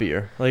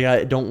happier. Like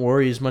I don't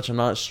worry as much. I'm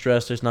not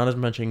stressed. There's not as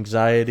much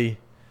anxiety.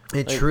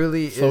 It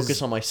truly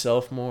focus on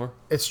myself more.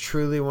 It's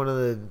truly one of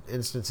the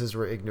instances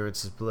where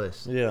ignorance is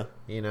bliss. Yeah.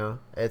 You know?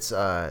 It's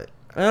and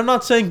I'm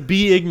not saying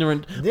be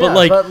ignorant, but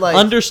like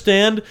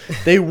understand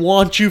they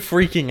want you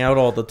freaking out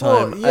all the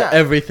time at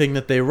everything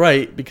that they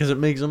write because it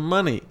makes them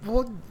money.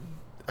 Well,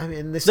 I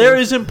mean, there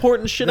is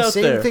important shit out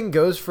there. The same thing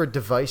goes for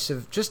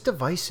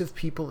divisive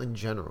people in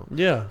general.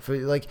 Yeah. For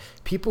like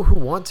people who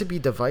want to be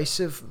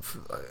divisive,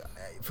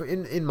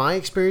 in my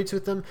experience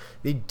with them,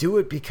 they do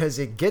it because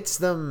it gets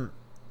them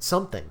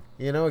something,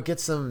 you know, it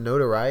gets them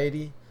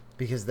notoriety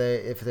because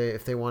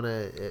if they want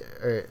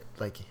to,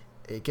 like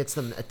it gets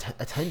them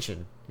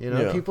attention, you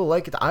know. People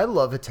like it. I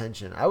love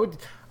attention. I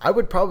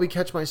would probably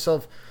catch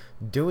myself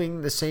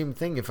doing the same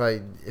thing if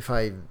I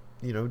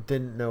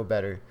didn't know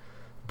better,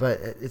 but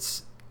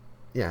it's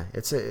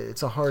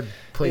a hard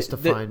place to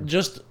find.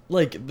 Just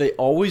like they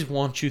always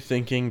want you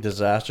thinking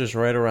disaster's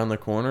right around the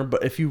corner,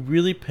 but if you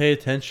really pay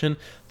attention,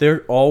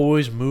 they're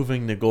always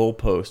moving the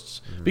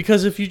goalposts. Mm-hmm.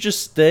 Because if you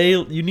just stay,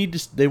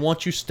 they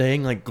want you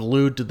staying like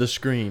glued to the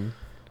screen,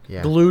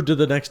 glued to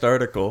the next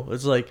article.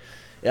 It's like,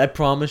 I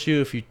promise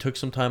you, if you took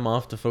some time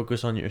off to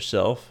focus on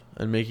yourself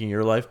and making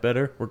your life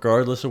better,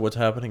 regardless of what's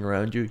happening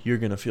around you, you're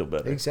gonna feel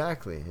better.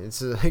 Exactly.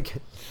 It's like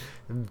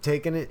I'm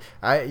taking it.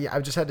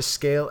 I've just had to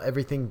scale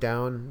everything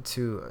down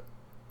to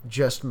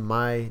just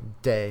my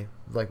day.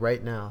 Like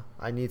right now,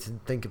 I need to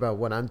think about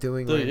what I'm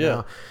doing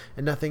now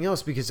and nothing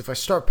else. Because if I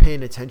start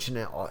paying attention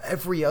to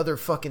every other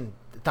fucking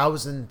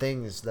 1,000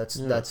 things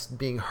that's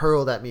being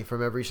hurled at me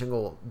from every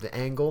single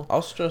angle,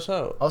 I'll stress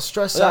out. I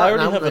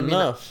already have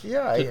enough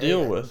to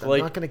deal with. I'm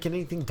like, not gonna get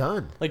anything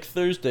done. Like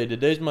Thursday,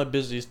 today's my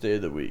busiest day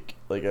of the week.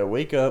 Like I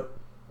wake up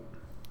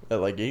at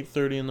like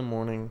 8:30 in the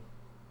morning.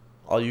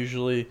 I'll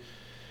usually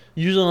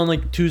on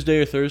like Tuesday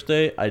or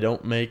Thursday, I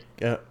don't make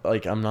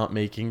I'm not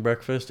making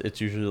breakfast. It's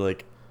usually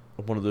like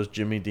one of those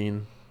Jimmy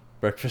Dean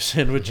breakfast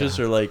sandwiches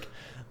or like,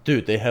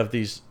 dude, they have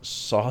these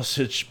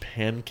sausage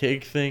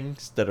pancake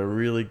things that are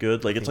really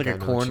good. Like it's like a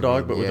corn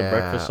dog but with a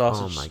breakfast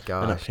sausage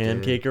and a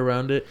pancake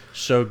around it.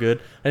 So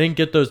good. I didn't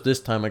get those this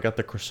time. I got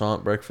the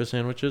croissant breakfast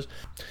sandwiches.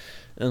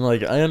 And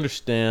like I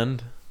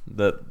understand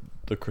that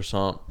the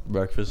croissant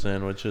breakfast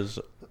sandwiches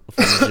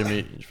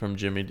from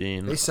Jimmy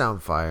Dean. They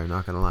sound fire,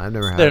 not gonna lie. I've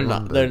never had they're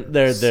one.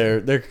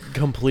 Not. They're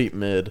complete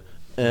mid.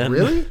 And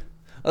really?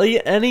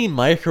 Like any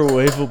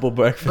microwavable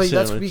breakfast sandwich.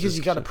 But that's because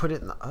you got to put it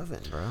in the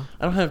oven, bro.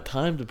 I don't have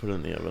time to put it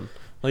in the oven.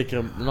 Like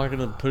I'm not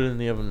gonna put it in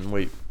the oven and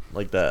wait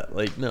like that.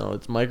 Like, no,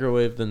 it's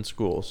microwaved in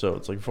school. So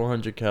it's like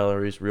 400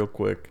 calories real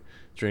quick.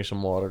 Drink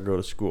some water, go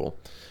to school.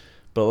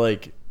 But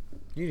like...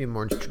 You need a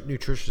more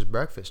nutritious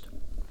breakfast.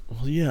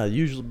 Well, yeah,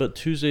 usually. But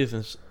Tuesdays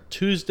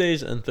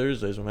and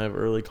Thursdays when I have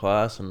early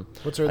class. And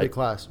What's early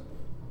class?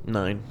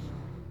 9.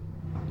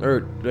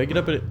 Or I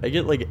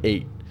get like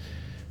 8.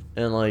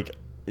 And like,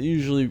 I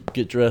usually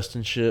get dressed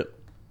and shit.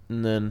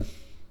 And then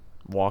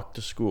walk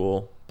to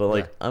school. But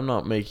like, yeah. I'm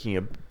not making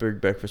a big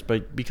breakfast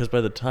because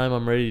by the time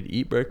I'm ready to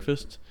eat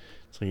breakfast,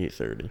 it's like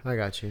 8:30. I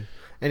got you.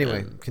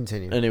 Anyway,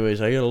 continue. Anyways,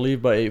 I gotta leave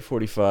by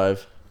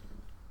 8:45,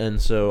 and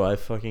so I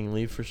fucking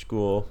leave for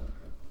school.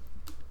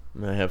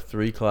 And I have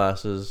 3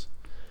 classes.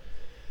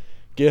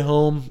 Get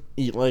home,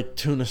 eat like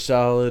tuna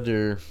salad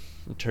or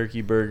a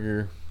turkey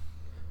burger.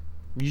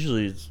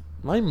 Usually,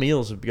 my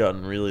meals have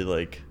gotten really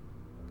like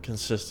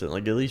consistent.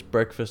 Like at least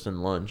breakfast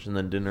and lunch, and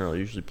then dinner I'll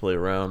usually play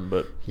around.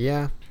 But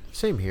yeah.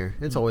 Same here.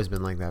 It's always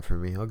been like that for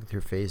me. I'll get through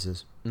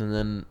phases. And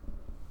then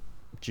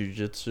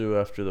jiu-jitsu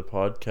after the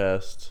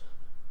podcast.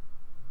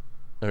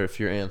 Or if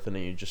you're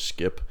Anthony, you just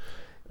skip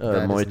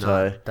Muay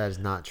Thai. That is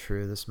not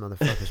true. This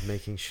motherfucker's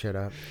making shit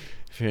up.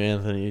 If you're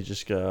Anthony, you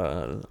just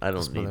go, I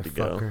don't need to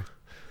go.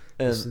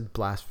 And this is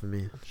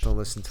blasphemy. Don't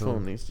listen to him.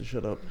 Phone needs to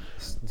shut up.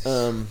 This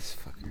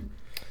fucker.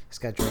 This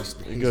guy drinks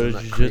go to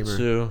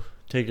jiu-jitsu,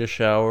 take a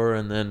shower,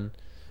 and then,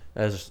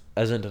 as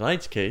in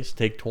tonight's case,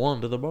 take Tuan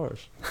to the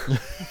bars.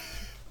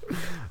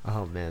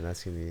 Oh man,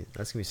 that's gonna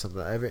be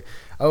something.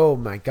 Oh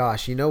my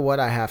gosh, you know what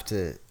I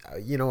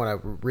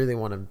really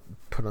want to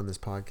put on this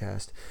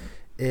podcast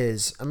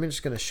is I'm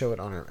just gonna show it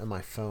on my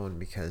phone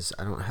because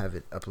I don't have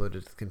it uploaded to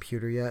the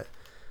computer yet.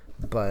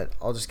 But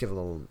I'll just give a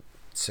little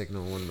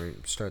signal when we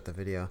start the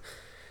video.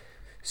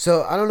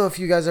 So I don't know if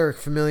you guys are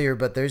familiar,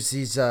 but there's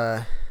these.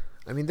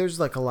 There's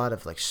like a lot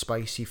of like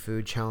spicy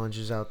food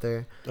challenges out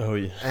there. Oh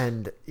yeah.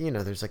 And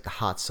there's like the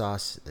hot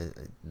sauce,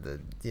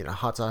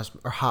 hot sauce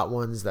or hot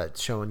ones that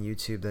show on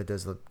YouTube that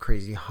does the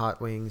crazy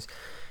hot wings.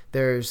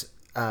 There's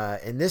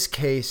in this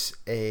case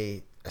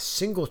a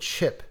single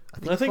chip.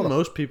 I think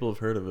most people have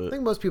heard of it. I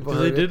think most people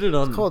heard it. They did it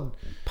on. It's called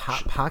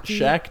Paqui.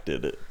 Shaq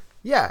did it.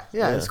 Yeah.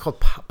 It's called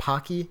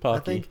Paqui, I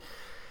think.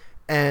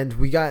 And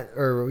we got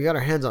our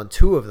hands on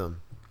 2 of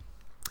them,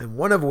 and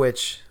one of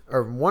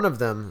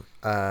them.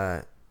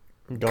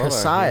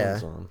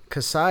 Kasaya,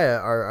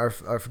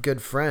 our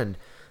good friend,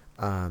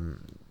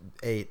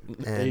 ate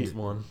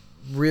one.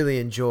 Really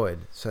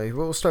enjoyed. So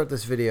we'll start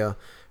this video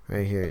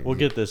right here. We'll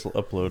get this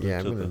uploaded. Yeah,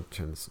 I'm gonna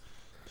turn this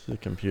to the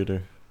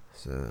computer.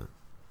 So,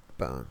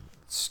 boom,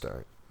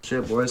 start.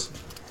 Shit, boys.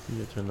 You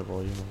gotta turn the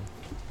volume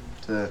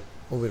on.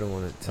 We don't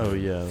want it to. Oh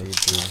yeah, feed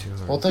too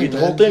hard. Whole thing, Eat the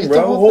whole thing,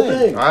 bro. Whole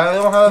thing. I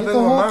don't have a big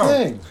whole amount.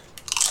 thing.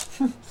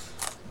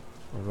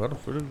 I gotta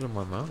put it in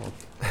my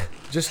mouth.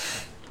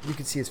 Just you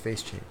can see his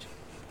face change.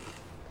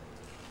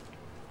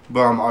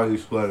 But I'm already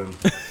sweating.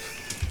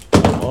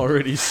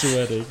 Already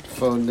sweating.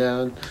 Phone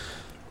down.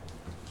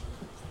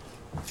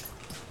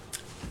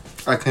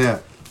 I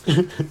can't.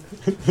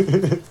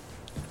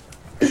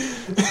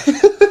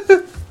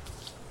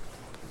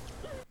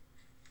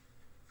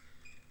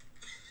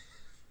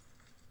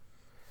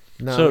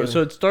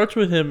 So it starts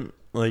with him.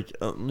 Like,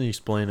 let me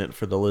explain it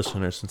for the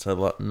listener, since I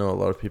know a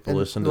lot of people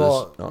listen to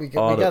this. We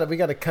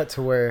got to cut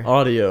to where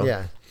audio.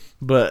 Yeah.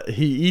 But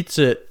he eats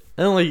it.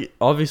 And, like,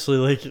 obviously,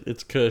 like,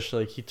 it's Kush.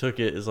 Like, he took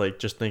it as, like,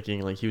 just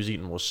thinking, like, he was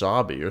eating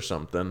wasabi or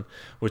something,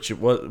 which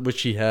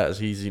he has.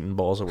 He's eaten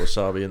balls of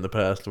wasabi in the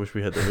past. Wish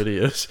we had the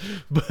videos.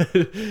 But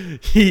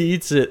he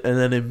eats it and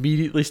then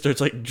immediately starts,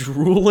 like,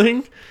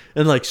 drooling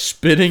and, like,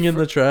 spitting in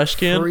the trash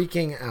can.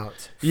 Freaking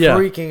out. Yeah.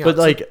 Freaking but,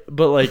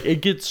 out. Like,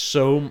 it gets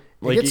so...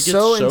 Like, it gets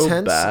so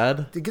intense,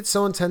 bad. It gets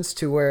so intense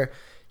to where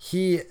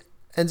he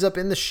ends up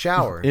in the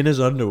shower. In his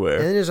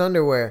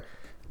underwear.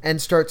 And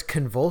starts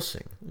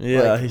convulsing.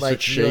 Yeah, he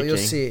starts shaking. You'll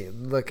see.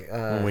 Look,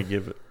 when we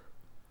give it,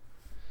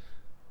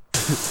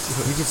 you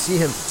can see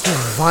him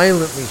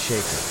violently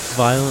shaking.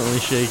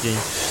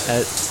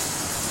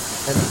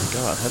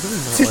 God, how do we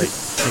not like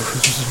think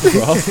this is a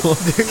problem?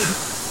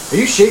 Are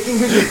you shaking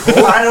because you're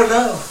cold? I don't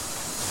know.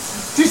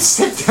 Dude,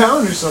 sit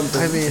down or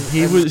something. I mean,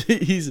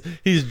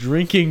 he's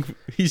drinking.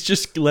 He's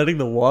just letting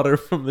the water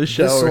from the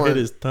shower hit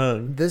his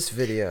tongue. This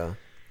video.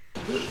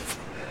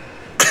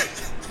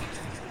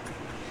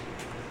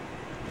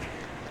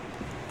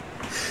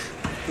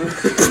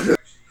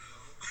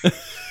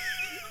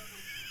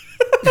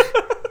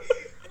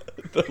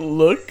 The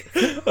look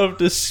of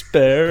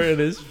despair in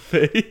his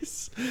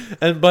face.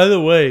 And by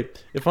the way,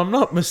 if I'm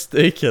not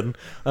mistaken,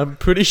 I'm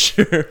pretty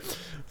sure.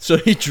 So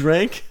he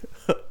drank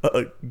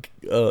a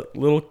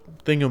little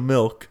thing of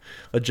milk,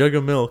 a jug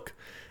of milk,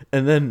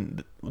 and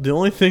then the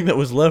only thing that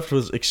was left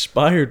was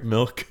expired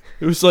milk.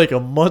 It was like a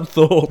month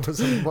old.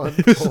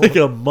 It was like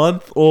a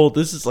month old.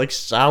 This is like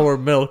sour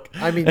milk.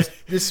 I mean,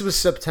 this was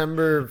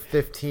September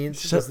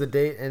 15th was the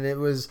date, and it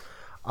was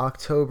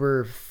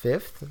October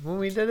 5th when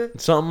we did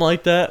it. Something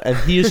like that. And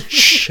he is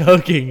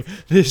chugging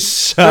this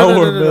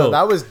sour milk.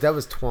 No. That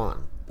was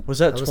Tuan. Was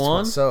that That was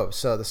Twan?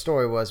 So the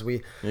story was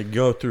we Yeah,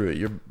 go through it.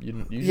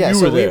 yeah, you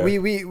so were there.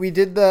 we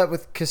did that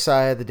with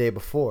Kasaya the day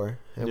before,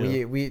 and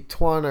Yeah. we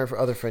Twan, our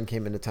other friend,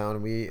 came into town,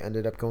 and we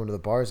ended up going to the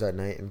bars that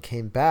night and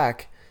came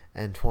back,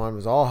 and Twan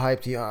was all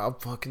hyped. Yeah, I'll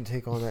fucking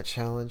take on that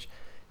challenge.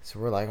 So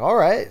we're like, all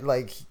right,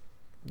 like,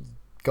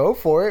 go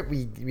for it.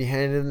 We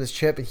handed him this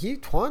chip, and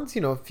Twan's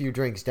a few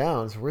drinks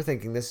down, so we're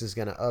thinking this is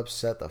gonna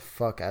upset the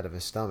fuck out of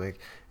his stomach,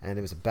 and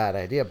it was a bad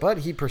idea. But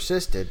he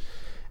persisted,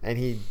 and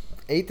he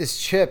ate this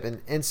chip, and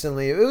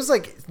instantly it was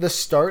like the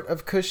start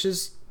of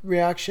Kush's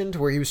reaction to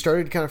where he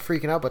started kind of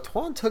freaking out. But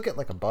Twan took it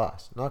like a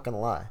boss, not gonna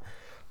lie.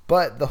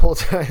 But the whole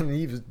time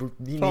he Twan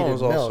needed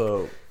was milk.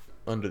 also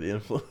under the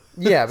influence.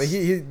 Yeah, but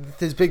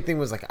his big thing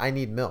was like, I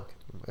need milk.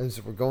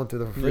 As we're going through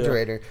the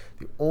refrigerator,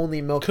 the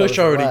only milk Kush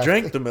that was already left-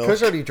 drank the milk.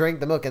 Kush already drank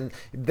the milk, and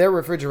their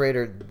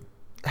refrigerator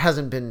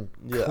hasn't been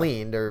Yeah.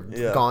 cleaned or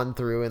Yeah. gone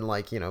through in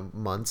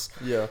months.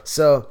 Yeah.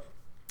 So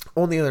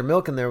only other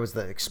milk in there was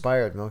the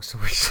expired milk. So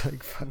we're just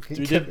like, fucking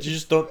You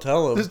just don't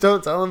tell him. just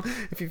don't tell him.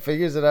 If he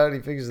figures it out, he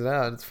figures it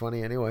out. It's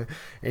funny anyway.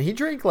 And he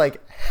drank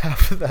like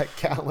half of that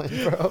gallon,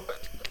 bro.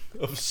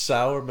 Of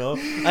sour milk.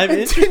 And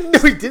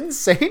he didn't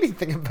say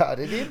anything about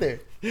it either.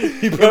 He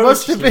It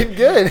must have been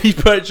good. He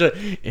probably just,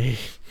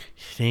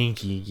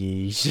 thank you,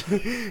 guys.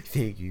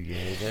 Thank you,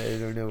 guys. I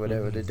don't know what I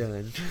would have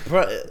done.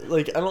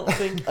 Like, I don't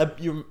think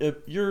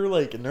your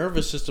like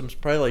nervous system's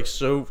probably like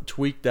so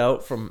tweaked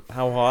out from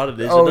how hot it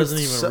is. It doesn't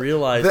even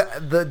realize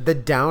the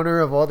downer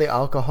of all the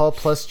alcohol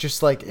plus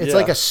just like it's Yeah.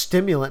 like a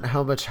stimulant.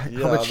 How much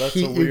that's a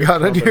heat you weird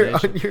got on your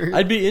combination.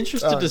 I'd be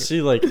interested to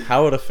see like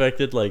how it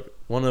affected like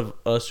one of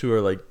us who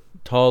are like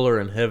taller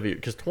and heavier,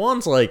 because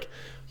Twan's like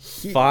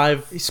He's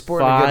 5'5",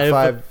 sporting a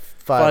good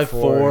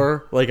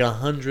 5'4", like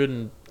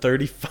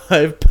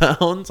 135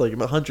 pounds, like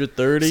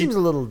 130. Seems a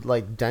little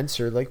like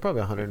denser, like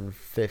probably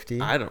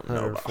 150. I don't know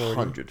about 140.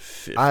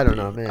 150. I don't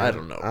know, man. I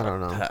don't know. I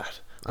don't about know.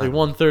 that. Like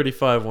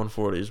 135,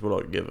 140 is what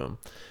I'll give him.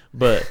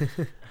 But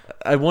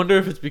I wonder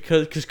if it's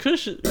because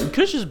Kush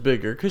is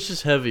bigger, Kush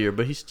is heavier,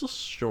 but he's still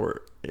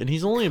short, and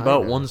he's only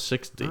about Kinda.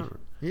 160.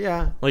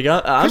 Yeah. Like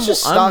I'm He's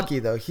just stocky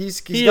though.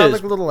 He's he got is,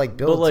 like a little like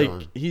build but like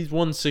to him. he's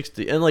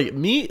 160, and like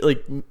me,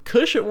 like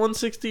Kush at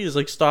 160 is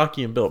like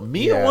stocky and built.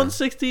 Me at Yeah.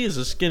 160 is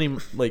a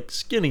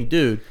skinny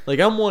dude. Like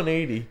I'm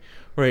 180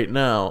 right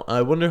now.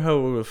 I wonder how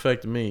it would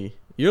affect me.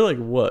 You're like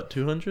what,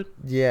 200?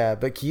 Yeah,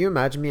 but can you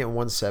imagine me at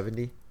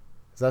 170?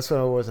 'Cause that's what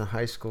I was in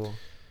high school.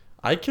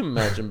 I can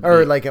imagine.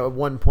 Or like at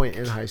one point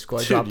in high school,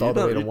 I Dude, dropped all you the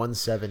know- way to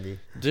 170.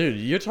 Dude,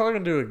 you're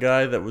talking to a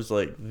guy that was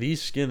like the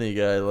skinny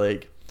guy.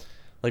 Like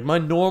my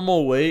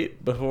normal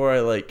weight before I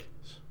like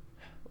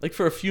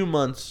for a few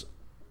months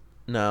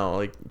now,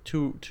 like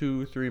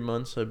 3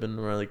 months, I've been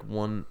around like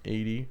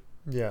 180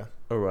 Yeah.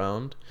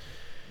 around.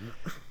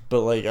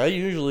 But like I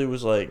usually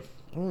was like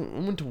I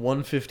went to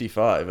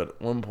 155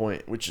 at one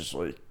point, which is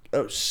like I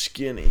was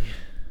skinny.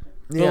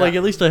 Yeah. But like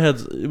at least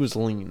it was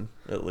lean.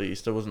 At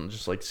least I wasn't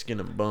just like skin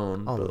and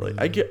bone. Oh, but like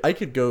man. I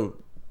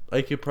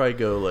could probably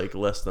go like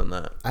less than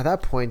that. At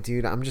that point,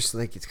 dude, I'm just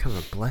like, it's kind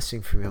of a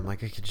blessing for me. I'm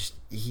like, I could just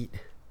eat.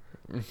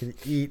 I could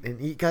eat and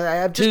eat. Cause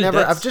I've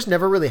just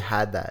never really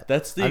had that.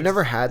 I've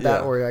never had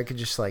that where I could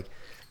just like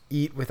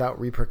eat without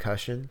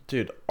repercussion.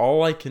 Dude,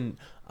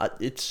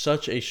 it's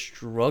such a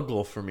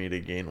struggle for me to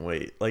gain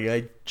weight. Like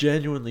I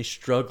genuinely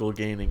struggle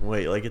gaining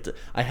weight. Like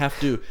I have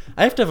to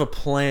have a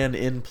plan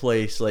in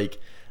place, like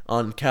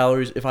on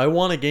calories. If I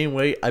want to gain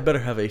weight, I better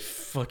have a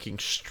fucking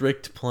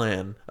strict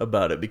plan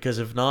about it, because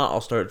if not,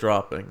 I'll start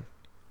dropping.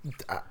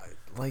 I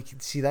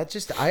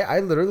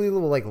literally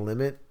will like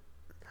limit.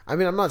 I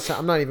mean, I'm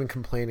not even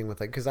complaining with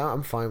like, because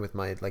I'm fine with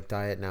my like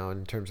diet now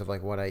in terms of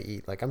like what I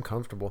eat. Like I'm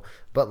comfortable,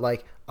 but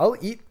like I'll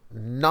eat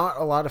not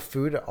a lot of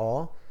food at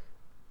all,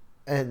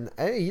 and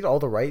I eat all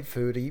the right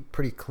food. I eat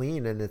pretty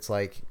clean, and it's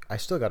like I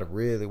still got to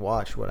really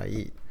watch what I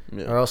eat,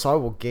 or else I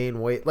will gain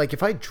weight. Like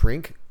if I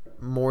drink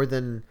more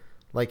than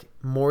I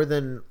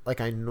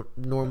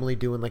normally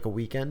do in like a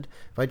weekend.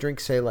 If I drink,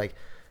 say like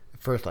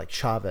first like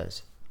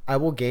Chavez, I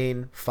will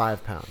gain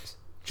 5 pounds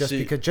just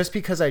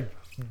because I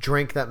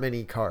drank that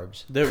many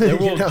carbs.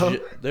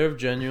 There have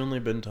genuinely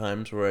been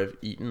times where I've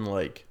eaten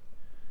like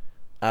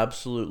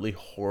absolutely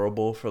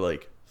horrible for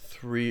like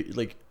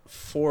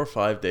 4 or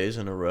 5 days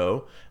in a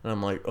row, and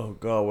I'm like, oh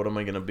god, what am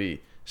I gonna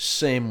be?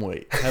 Same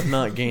weight, have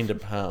not gained a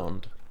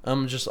pound.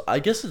 I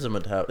guess it's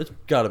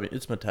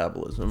it's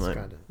metabolism.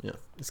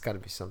 It's gotta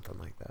be something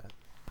like that.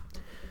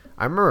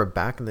 I remember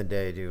back in the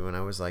day, dude, when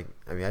I was like,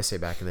 I mean, I say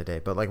back in the day,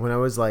 but like when I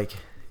was like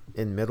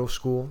in middle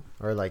school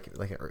or like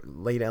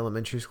late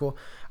elementary school,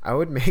 I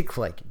would make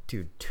like,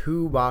 dude,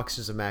 2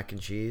 boxes of mac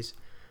and cheese,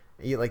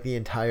 eat like the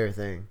entire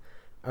thing,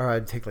 or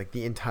I'd take like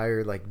the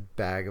entire like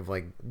bag of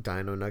like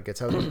Dino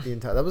Nuggets. I would eat the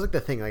entire. That was like the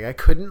thing. Like I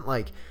couldn't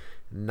like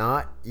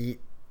not eat.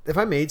 If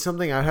I made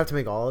something, I'd have to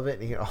make all of it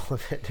and eat all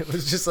of it. It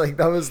was just like,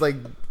 that was like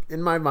in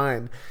my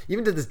mind,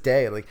 even to this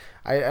day. Like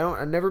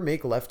I never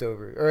make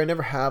leftovers, or I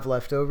never have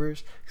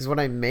leftovers, because what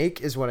I make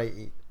is what I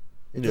eat.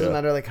 It doesn't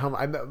matter like how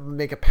I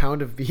make a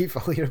pound of beef.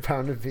 I'll eat a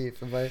pound of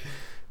beef. If I,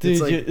 Dude,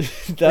 like,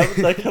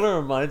 that kind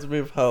of reminds me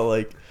of how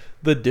like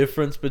the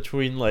difference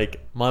between like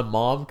my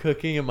mom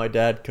cooking and my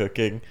dad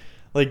cooking.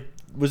 Like,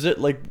 was it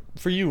like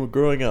for you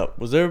growing up?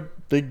 Was there a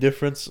big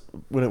difference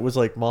when it was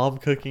like mom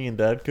cooking and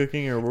dad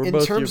cooking, or were In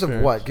both terms your of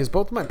parents? what? Because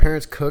both of my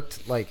parents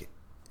cooked like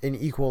an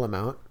equal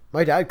amount.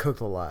 My dad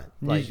cooked a lot,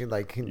 like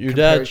your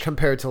dad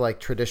compared to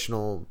like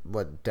traditional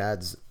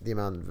the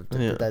amount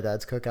Yeah. that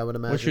dads cook. I would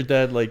imagine. What's your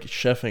dad like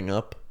chefing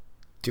up?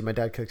 Dude, my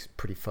dad cooks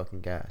pretty fucking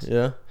gas.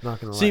 Yeah.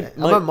 Not gonna See,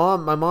 lie. my-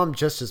 My mom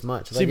just as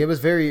much. Like See- it was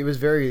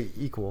very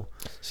equal.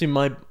 See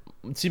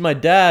my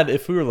dad,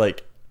 if we were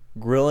like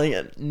grilling,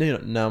 and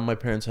now my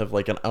parents have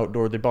like an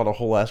outdoor. They bought a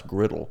whole ass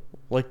griddle,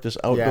 like this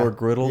outdoor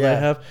griddle Yeah.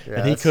 they have, Yeah,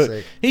 and he that's cook.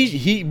 sick.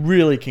 He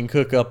really can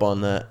cook up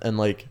on that, and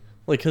like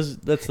because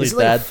that's Is his it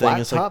like a dad flat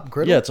thing. It's top like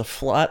griddle? yeah, it's a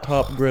flat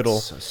top griddle,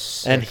 So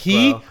sick, and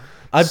he, bro.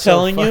 I'm So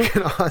telling you,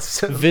 fucking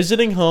awesome.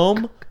 visiting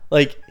home.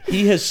 Like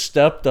he has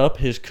stepped up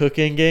his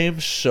cooking game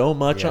so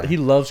much. Yeah. He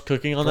loves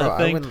cooking on Bro, that I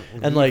thing, wouldn't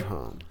and leave like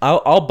home.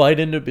 I'll bite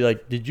into it and be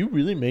like, "Did you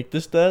really make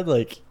this, Dad?"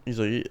 Like he's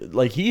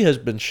like he has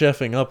been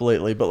chefing up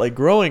lately. But like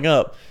growing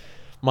up,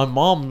 my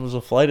mom was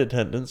a flight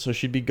attendant, so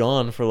she'd be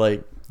gone for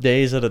like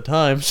days at a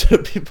time. So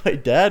it'd be my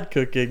dad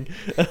cooking.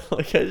 And,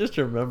 like I just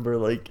remember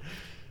like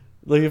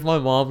if my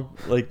mom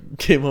like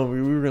came home,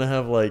 we were gonna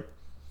have like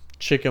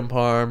chicken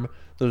parm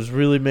that was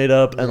really made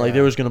up, and like Yeah.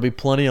 there was gonna be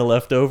plenty of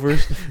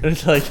leftovers. And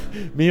it's like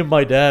me and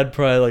my dad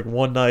probably like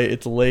one night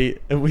it's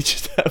late and we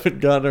just haven't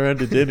gotten around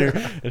to dinner,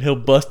 and he'll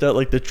bust out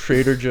like the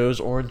Trader Joe's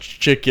orange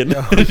chicken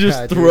Oh, and just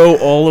God, throw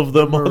all of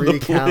them on the Marie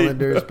plate.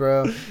 calendars,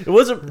 bro. It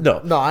wasn't No,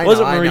 I it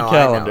wasn't know, I Marie know, I know.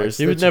 calendars. It's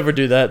He would the- never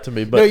do that to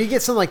me. But No, you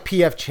get some like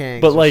PF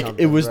Chang's. but or like it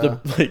something, was bro.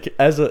 the like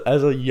as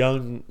a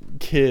young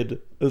kid,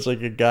 as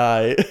like a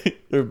guy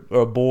or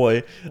a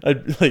boy,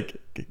 I'd like,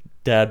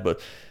 Dad, but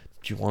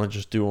do you want to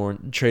just do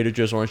Trader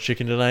Joe's orange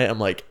chicken tonight? I'm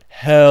like,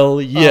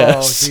 hell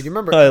yes. Oh, dude, you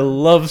remember- I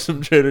love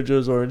some Trader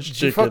Joe's orange Did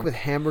chicken. you fuck with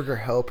Hamburger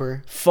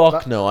Helper?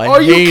 Fuck no, I Are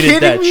you hated kidding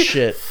that me?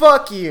 shit.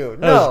 Fuck you.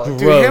 No, was dude,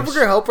 gross.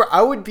 Hamburger Helper.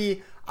 I would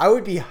be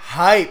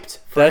hyped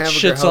for That Hamburger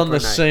shit's Helper on the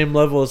night. same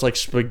level as like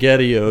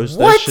SpaghettiOs.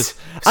 That What? shit's,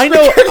 I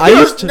know. I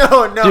used to.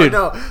 No. dude,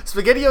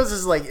 SpaghettiOs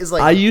is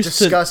like I used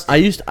disgusting.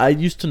 to. I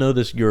used to know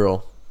this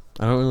girl.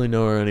 I don't really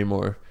know her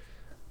anymore.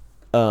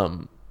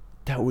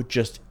 That would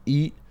just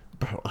eat.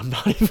 Bro, I'm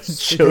not even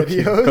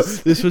joking. Bro.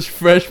 SpaghettiOs? This was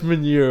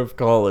freshman year of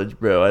college,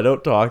 bro. I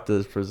don't talk to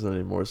this person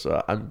anymore,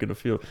 so I'm not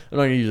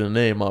gonna use a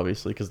name,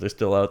 obviously, because they're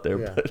still out there.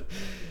 Yeah.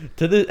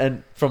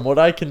 But from what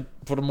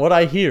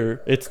I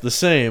hear, it's the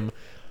same,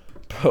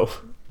 bro.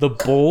 The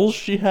bowls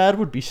she had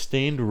would be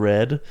stained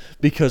red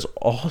because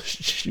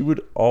she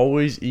would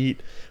always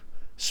eat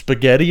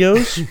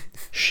SpaghettiOs.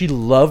 She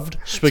loved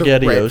It's a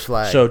red SpaghettiOs,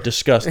 flag. so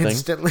disgusting.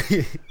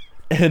 Instantly.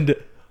 And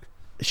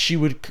she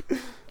would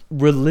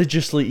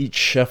religiously eat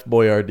Chef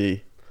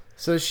Boyardee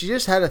So she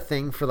just had a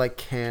thing for like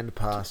canned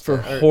pasta. for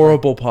or,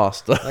 horrible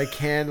pasta. Like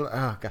canned.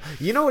 Oh god.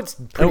 You know what's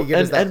pretty good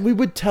and, is that. and we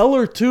would tell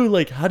her too,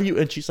 like, how do you?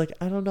 And she's like,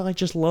 I don't know, I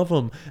just love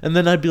them. And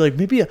then I'd be like,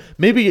 maybe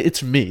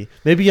it's me.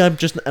 Maybe I'm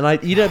just. And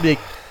I'd eat it. I'd be like,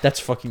 that's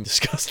fucking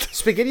disgusting.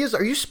 SpaghettiOs,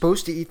 are you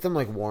supposed to eat them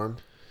like warm?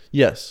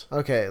 Yes.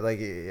 Okay, like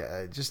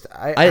just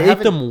I ate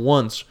haven't- them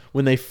once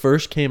when they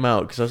first came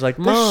out because I was like,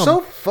 They're Mom,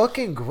 so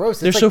fucking gross.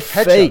 They're It's so like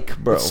ketchup. fake,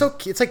 bro.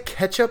 It's like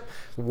ketchup,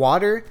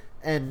 water,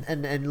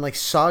 and like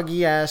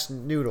soggy ass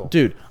noodle.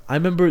 dude, I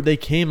remember they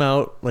came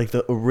out like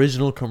the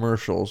original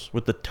commercials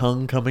with the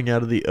tongue coming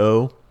out of the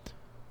O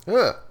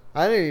Ugh,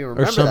 I didn't even or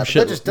remember some that.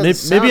 shit. That just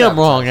doesn't Maybe sound I'm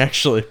wrong appetizing.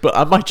 actually, but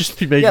I might just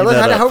be making Yeah,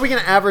 that how up. are we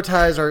gonna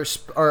advertise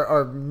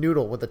our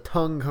noodle with the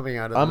tongue coming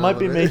out of? I the might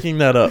be middle of it? making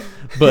that up,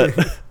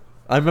 but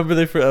I remember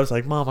I was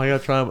like, Mom, I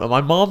gotta try them. And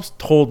my mom's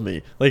told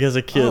me, like as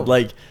a kid, Oh.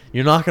 like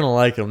you're not gonna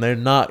like them. They're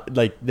not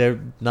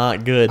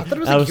good. I thought it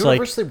was I like was like,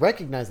 universally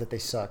recognized that they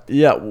sucked.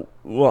 yeah.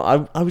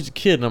 Well, I was a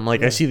kid, and I'm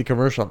like, I see the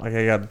commercial. I'm like,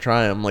 I gotta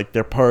try them. Like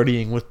they're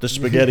partying with the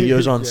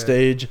SpaghettiOs on Yeah.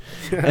 stage,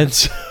 and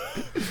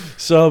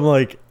so I'm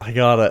like, I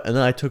gotta. And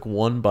then I took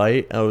one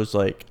bite. I was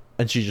like,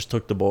 and she just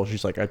took the bowl.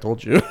 She's like, I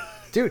told you.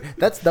 Dude,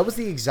 that was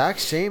the exact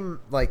same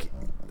like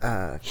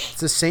it's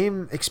the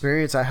same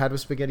experience I had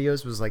with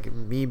SpaghettiOs. Was like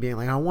me being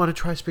like, I want to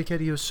try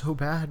SpaghettiOs so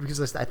bad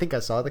because I think I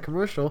saw the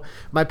commercial.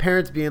 My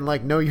parents being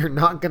like, no, you're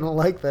not gonna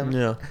like them.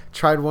 Yeah.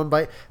 Tried one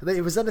bite.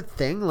 Was that a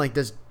thing? Like,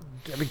 do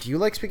you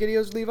like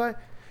SpaghettiOs, Levi?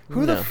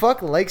 Who No. the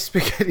fuck likes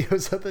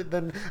SpaghettiOs other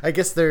than I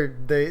guess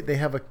they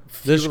have a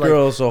few, This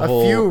girl's a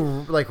whole-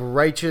 few like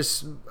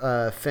righteous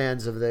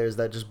fans of theirs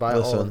that just buy all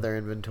Listen. of their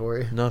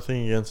inventory.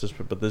 Nothing against this,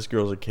 but this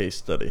girl's a case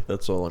study.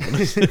 That's all I'm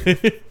gonna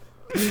say.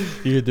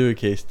 You could do a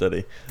case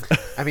study.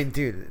 I mean,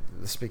 dude,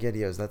 the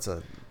SpaghettiOs. That's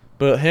a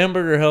But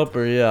Hamburger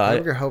Helper, yeah.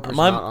 Hamburger Helper's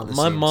my not on the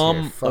my same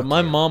mom tier. Fuck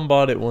my you. mom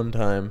bought it one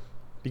time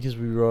because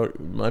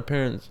my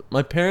parents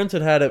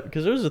had it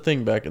because there was a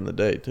thing back in the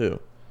day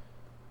too.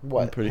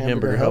 what pretty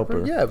Hamburger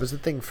Helper. Yeah, it was a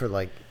thing for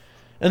like.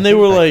 And I they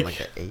think were back in,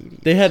 like, the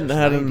 80s they hadn't or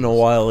had it in a 90s.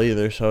 while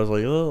either, so I was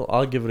like, oh,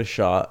 I'll give it a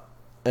shot.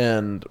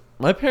 And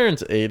my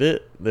parents ate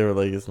it. They were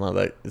like, it's not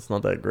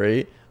that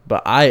great.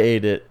 But I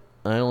ate it.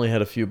 I only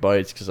had a few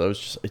bites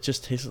because it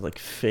just tasted like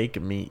fake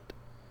meat.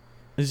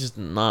 It's just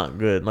not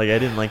good. Like I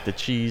didn't like the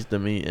cheese, the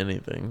meat,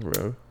 anything,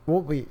 bro.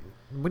 Well, wait.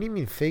 What do you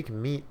mean fake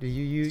meat?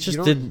 You just you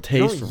don't, didn't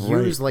taste you don't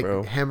right, use like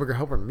bro. Hamburger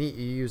Helper meat.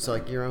 You use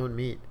like your own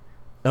meat.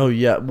 Oh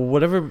yeah, well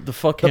whatever the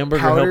fuck hamburger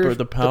helper,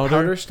 the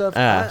powder stuff.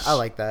 ass. I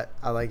like that.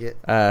 I like it.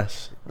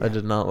 Ass. I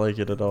did not like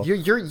it at all. You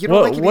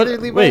don't like it either,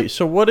 Levi? Wait,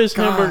 so what is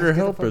God, hamburger get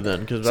the helper fuck-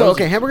 then? Cause So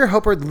okay, Hamburger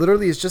Helper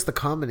literally is just the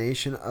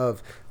combination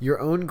of your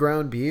own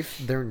ground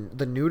beef,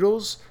 the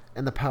noodles,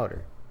 and the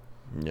powder.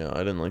 Yeah, I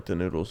didn't like the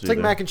noodles It's like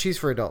mac and cheese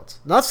for adults.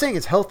 Not saying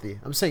it's healthy.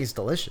 I'm saying it's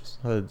delicious.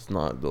 It's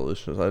not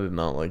delicious. I did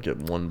not like it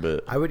one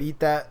bit. I would eat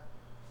that.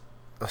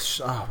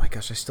 Oh my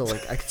gosh,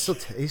 I can still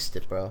taste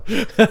it, bro.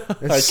 I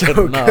It's so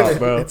could not, good.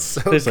 bro. It's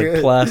so tastes good.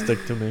 like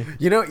plastic to me.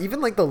 You know,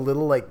 even like the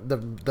little like the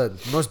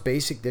most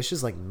basic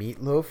dishes like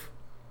meatloaf.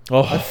 I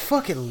Oh,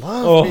 fucking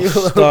love oh,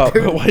 meatloaf. stop!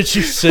 Dude. Why'd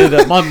you say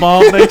that? My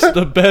mom makes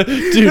the best.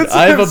 Dude, That's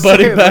I have what a I'm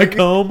buddy saying, back like-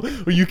 home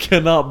where you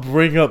cannot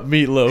bring up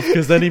meatloaf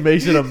because then he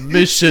makes it a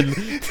mission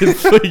to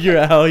figure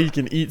out how he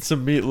can eat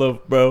some meatloaf,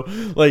 bro.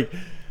 Like.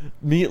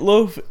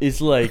 Meatloaf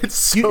is like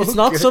It's it's so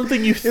not good.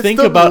 something you It's think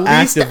the about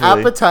least actively.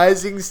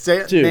 appetizing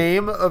Dude.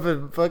 name of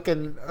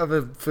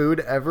a food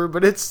ever,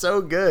 but it's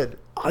so good.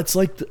 It's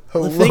like the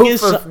A thing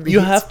is, loaf of you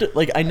meat. have to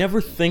like. I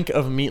never think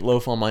of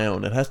meatloaf on my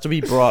own. It has to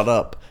be brought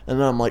up, and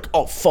then I'm like,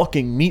 oh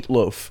fucking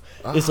meatloaf!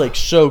 It's like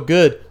so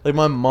good. Like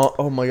my mom.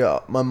 Oh my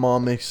god, my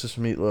mom makes this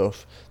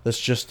meatloaf that's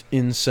just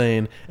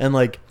insane. And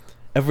like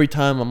every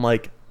time I'm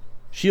like,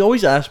 she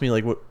always asks me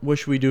like, what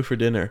should we do for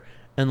dinner?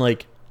 And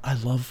like I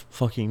love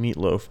fucking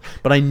meatloaf,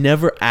 but I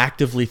never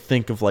actively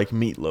think of like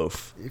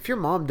meatloaf If your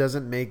mom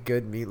doesn't make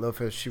good meatloaf,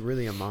 is she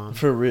really a mom?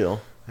 for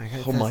real. Like,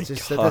 Oh my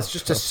just, god, that's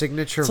just bro. a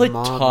signature It's like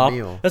mom top.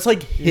 meal. That's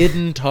like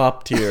hidden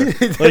top tier.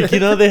 Like you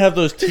know they have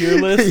those tier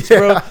lists,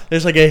 bro. Yeah.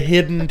 There's like a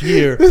hidden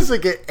tier. It's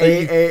like an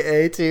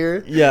AAA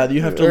tier. Yeah,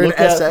 you have to Or an look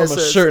at from a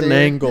SSS certain tier.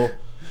 angle.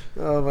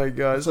 Oh my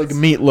god, It's like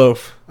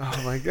meatloaf.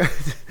 Oh my god,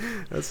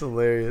 that's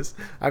hilarious.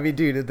 I mean,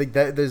 dude, like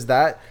that. There's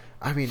that.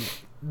 I mean,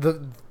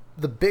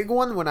 the big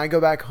one when I go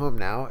back home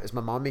now is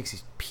my mom makes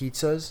these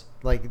pizzas,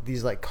 like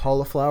these like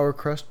cauliflower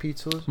crust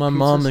pizzas. My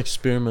mom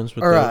experiments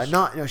with or those.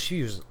 no, she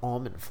uses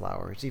almond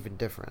flour. It's even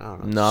different. I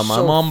don't know. Nah, It's my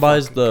so mom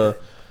buys fucking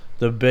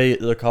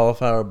the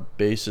cauliflower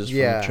bases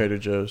Yeah. from Trader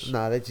Joe's. good.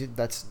 Nah,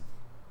 that's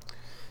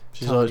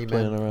She's telling always you,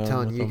 playing man. around.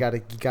 Telling with you, them.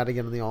 you gotta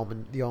get on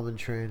the almond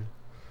train.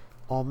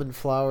 Almond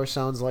flour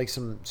sounds like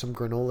some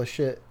granola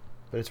shit,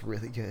 but it's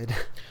really good.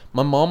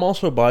 My mom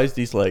also buys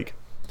these like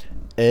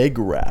egg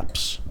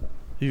wraps.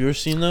 Have you ever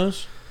seen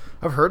those?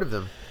 I've heard of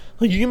them.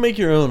 Like you can make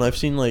your own. I've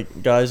seen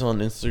like guys on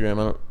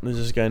Instagram. There's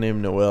this guy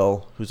named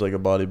Noel who's like a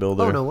bodybuilder.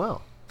 Oh no,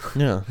 well.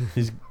 Yeah,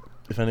 he's.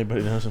 If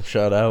anybody knows him,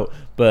 shout out.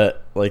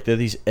 But like they're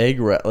these egg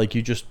wrap. Like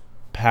you just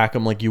pack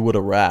them like you would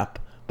a wrap,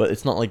 but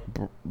it's not like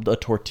a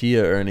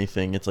tortilla or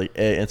anything. It's like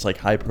it's like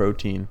high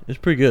protein. It's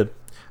pretty good.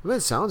 I mean,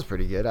 it sounds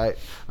pretty good. I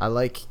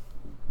like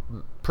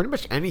pretty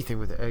much anything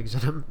with eggs in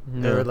them.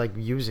 Yeah. Or like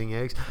using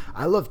eggs.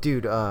 I love,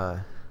 dude.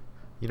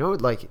 You know,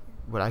 like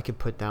what I could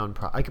put down.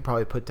 I could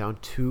probably put down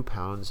 2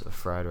 pounds of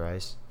fried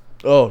rice.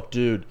 Oh,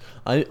 dude,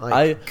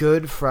 Like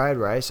good fried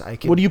rice. I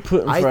can. What do you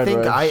put in I fried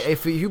think rice?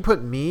 if you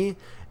put me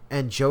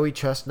and Joey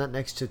Chestnut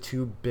next to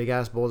 2 big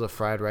ass bowls of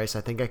fried rice,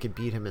 I think I could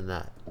beat him in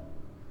that.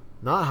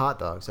 Not hot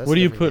dogs. That's what a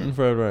do you different put in game.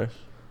 fried rice?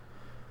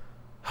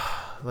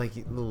 Like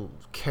little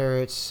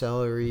carrots,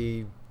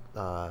 celery,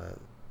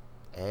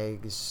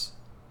 eggs.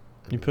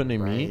 You put any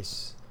meat?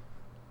 rice.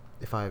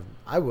 If I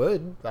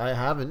would. I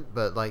haven't,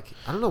 but like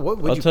I don't know what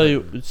would I'll you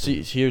tell put? you.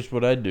 See, here's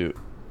what I do.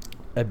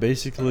 I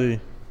basically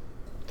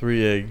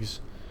 3 eggs,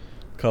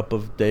 cup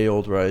of day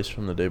old rice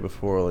from the day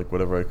before, like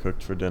whatever I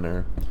cooked for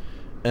dinner,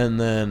 and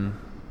then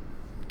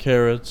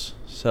carrots,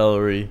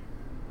 celery.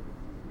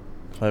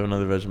 If I have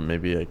another vegetable,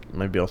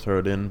 maybe I'll throw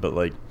it in. But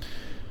like,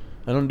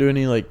 I don't do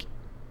any like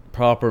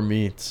proper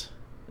meats.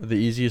 The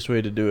easiest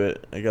way to do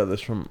it, I got this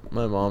from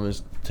my mom,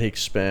 is take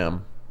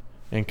Spam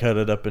and cut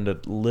it up into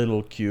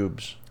little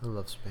cubes. I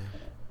love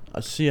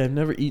Spam. See, I've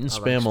never eaten I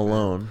like Spam Spam.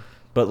 alone,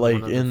 but One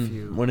like of the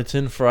few. when it's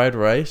in fried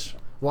rice,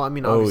 Well, I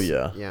mean, oh obviously,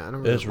 yeah, yeah. I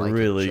don't really it's like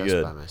really it just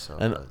good. by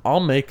myself. And but- I'll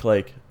make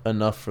like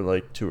enough for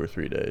like 2 or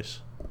 3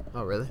 days.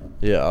 oh really?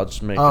 Yeah, I'll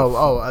just make.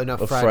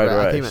 Enough of fried, fried rice.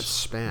 I think you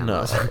rice. meant Spam. No,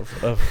 I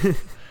was of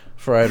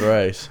fried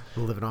rice.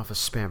 living off of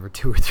Spam for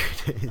 2 or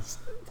 3 days.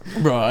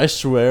 Bro, I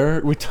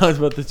swear, we talked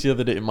about this the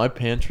other day. In my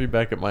pantry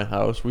back at my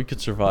house, we could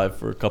survive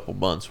for a couple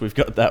months. We've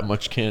got that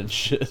much canned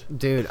shit.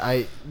 Dude,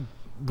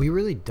 we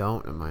really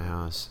don't in my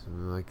house. I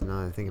mean, like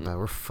now that I think about it,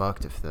 we're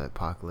fucked if the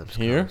apocalypse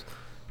Here? comes.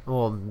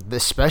 Well,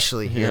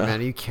 especially here, Yeah. man.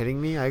 Are you kidding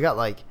me? I got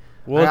like,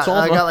 Well, it's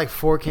I got almost- like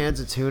 4 cans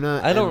of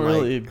tuna. I don't and,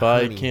 really like,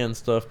 buy honey. canned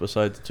stuff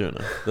besides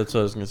tuna. That's what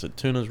I was gonna say.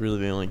 Tuna's really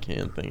the only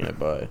canned thing I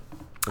buy.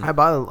 I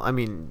buy. I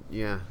mean,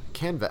 yeah,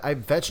 canned.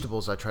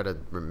 Vegetables. I try to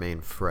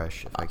remain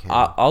fresh if I can.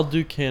 I'll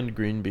do canned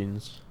green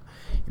beans.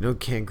 You know,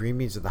 canned green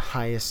beans are the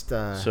highest.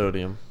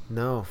 Sodium.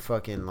 No,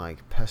 fucking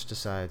like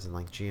pesticides and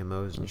like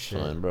GMOs and That's shit.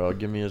 fine, bro.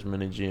 Give me as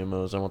many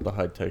GMOs. I want the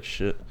high tech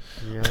shit.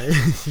 Yeah,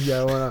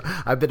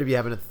 yeah. I better be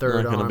having a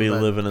third. gonna arm be by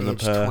living in the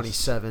age past.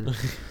 27.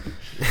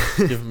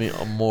 Give me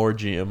more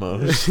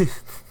GMOs.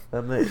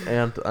 I'm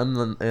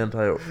the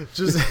anti.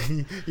 Just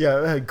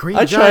green.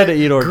 I try to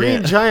eat Green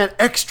organic. Giant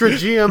extra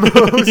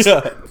GMOs.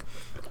 Yeah.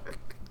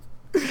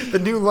 The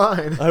new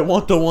line. I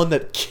want the one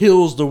that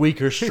kills the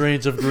weaker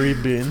strains of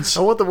green beans.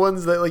 I want the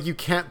ones that like you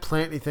can't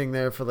plant anything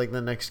there for like the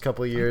next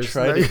couple of years.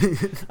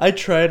 I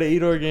try to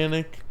eat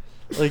organic,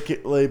 but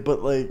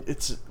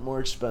it's more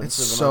expensive. It's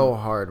and so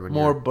I'm hard when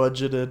more you're,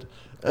 budgeted.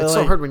 It's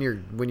so hard when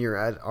you're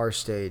at our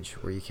stage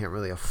where you can't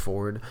really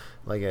afford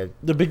like a.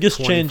 The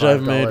biggest change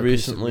I've made $25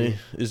 piece of recently meat.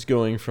 is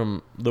going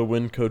from the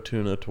Winco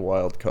tuna to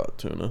wild caught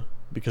tuna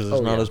because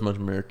there's not yeah. as much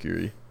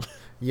mercury.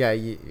 Yeah,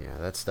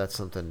 that's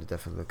something to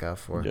definitely look out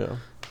for. Yeah.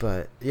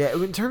 But yeah,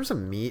 in terms of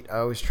meat, I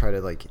always try to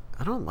like.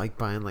 I don't like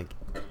buying like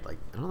I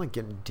don't like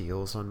getting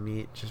deals on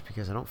meat just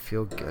because I don't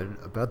feel good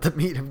about the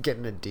meat I'm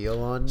getting a deal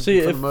on.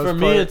 See, for the most for me,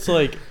 part. it's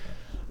like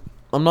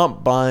I'm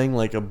not buying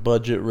like a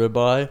budget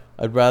ribeye.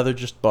 I'd rather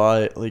just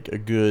buy like a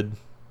good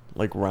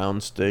like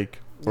round steak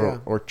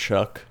or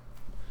chuck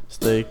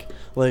steak.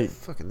 Like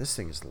fucking this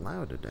thing is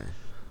loud today.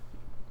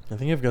 I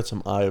think I've got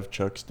some eye of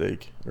chuck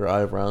steak or eye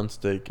of round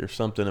steak or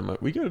something in my.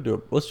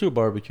 Let's do a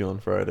barbecue on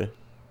Friday.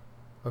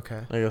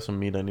 Okay. I got some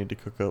meat I need to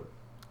cook up.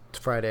 It's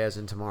Friday, as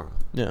in tomorrow.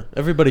 Yeah,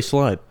 everybody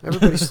slide.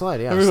 Everybody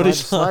slide, yeah. Everybody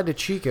slide to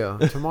Chico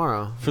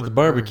tomorrow for the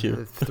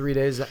barbecue. 3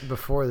 days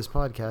before this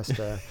podcast.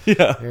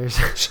 Yeah.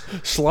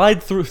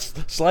 Slide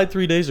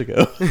 3 days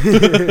ago.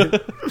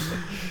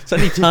 It's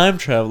any time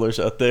travelers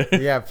out there.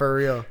 Yeah, for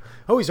real.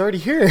 Oh, he's already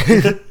here.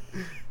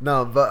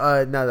 No,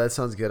 but no, that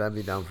sounds good. I'd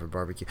be down for a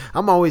barbecue.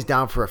 I'm always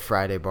down for a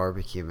Friday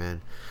barbecue,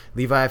 man.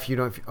 Levi, if you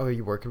don't,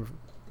 you working?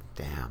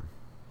 Damn.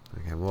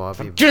 Okay, well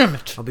Damn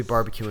it! I'll be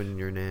barbecuing in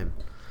your name.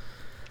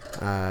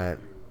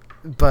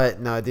 But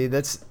no, dude,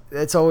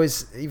 that's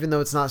always, even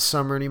though it's not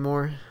summer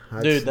anymore.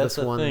 Dude, that's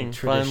the thing.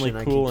 Finally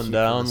cooling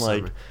down,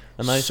 like,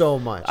 so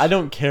much. I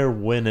don't care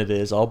when it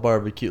is. I'll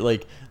barbecue.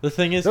 Like the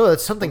thing is, no,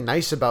 that's something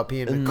nice about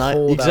being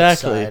cold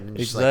outside and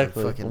just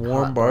exactly, like a fucking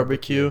warm hot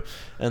barbecue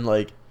and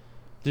like.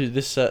 Dude,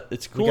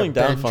 it's cooling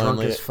down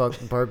finally. Drunk as fuck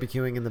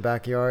barbecuing in the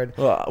backyard.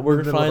 Well,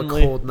 we're in the middle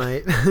finally of a cold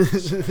night.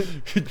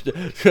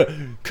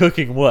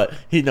 Cooking what?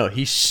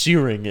 He's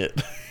searing it.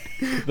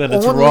 Then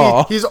it's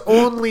raw. He's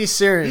only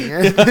searing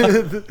it.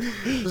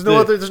 There's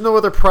no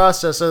other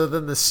process other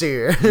than the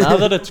sear. Now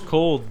that it's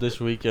cold this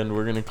weekend,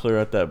 we're gonna clear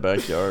out that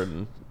backyard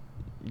and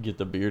get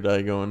the beer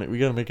dye going. We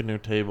gotta make a new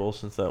table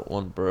since that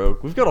one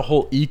broke. We've got a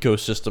whole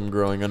ecosystem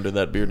growing under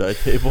that beer dye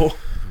table.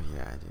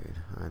 Yeah, dude.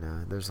 I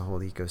know. There's a whole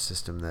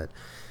ecosystem that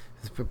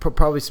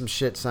probably some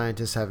shit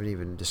scientists haven't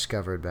even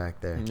discovered back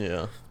there.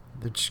 Yeah.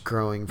 They're just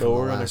growing from But the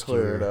we're gonna last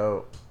clear year. it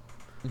out.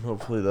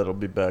 Hopefully that'll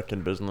be back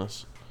in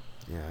business.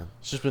 Yeah.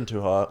 It's just been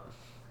too hot.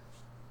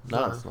 No,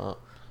 Nah. it's not.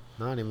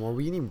 Not anymore.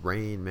 We need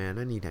rain, man.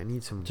 I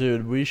need some.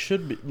 Dude, we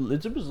should be.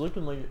 It's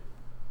looking like it.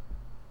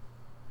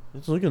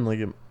 It's looking like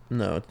it.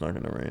 No, it's not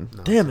gonna rain.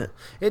 No, Damn it!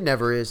 It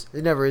never is.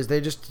 It never is.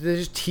 They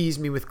just tease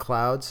me with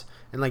clouds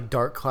and like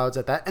dark clouds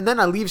at that. And then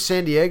I leave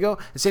San Diego,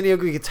 and San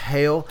Diego gets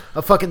hail,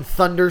 a fucking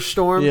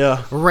thunderstorm,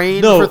 Yeah.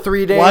 rain No, for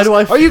 3 days. why do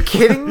I Are you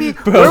kidding me?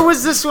 Bro. Where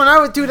was this when I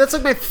was? Dude, that's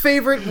like my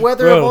favorite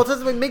weather of Bro. all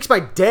time. It makes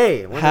my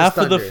day. When Half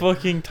there's of the thunder.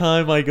 fucking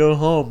time I go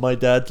home, my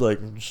dad's like,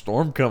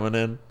 "Storm coming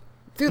in."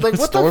 Dude, like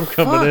what Storm the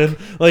coming fuck?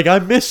 in. Like I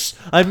miss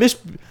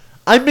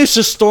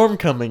a storm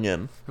coming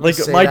in. Like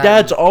say my that.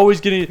 dad's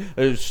always getting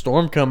a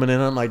storm coming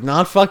in. I'm like,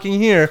 not fucking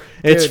here.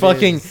 It's Dude,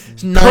 fucking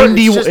it's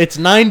 90. just- It's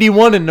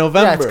 91 in Yeah,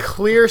 November. it's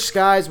clear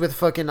skies with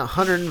fucking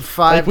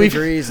 105 we've-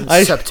 degrees in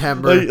I-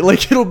 September.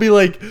 Like it'll be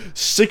like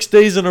 6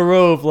 days in a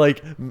row of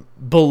like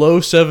below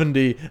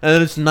 70, and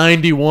then it's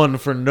 91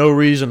 for no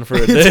reason for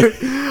a day.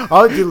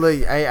 I'll do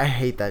like I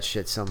hate that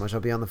shit so much. I'll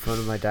be on the phone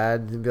with my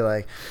dad and be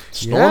like,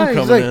 Storm "Yeah," he's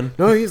coming like, in.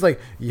 No, he's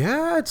like,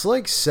 "Yeah, it's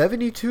like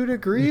 72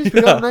 degrees.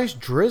 We got a nice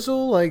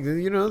drizzle. Like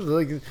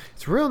like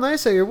it's real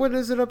nice out here. What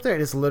is it up there?"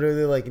 And it's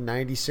literally like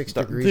 96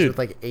 degrees Dude, with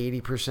like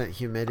 80%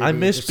 humidity. I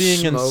miss just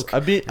being in. smoke. I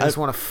just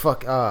want to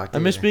fuck. Oh, I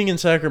miss being in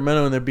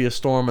Sacramento and there'd be a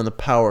storm and the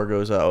power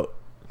goes out.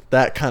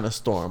 That kind of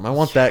storm. I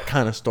want that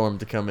kind of storm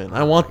to come in.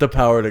 I want the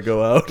power to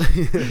go out.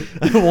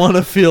 I want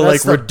to feel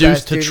like That's the reduced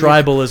best, to dude.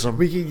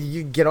 tribalism.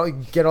 You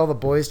get all the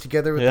boys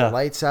together with Yeah. the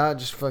lights out,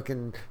 just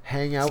fucking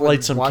hang out,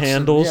 Light some watch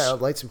candles.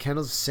 light some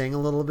candles, sing a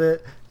little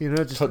bit.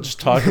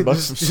 Just talk about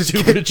some just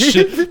stupid get-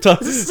 shit.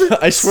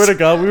 I swear to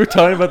God, we were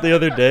talking about the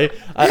other day.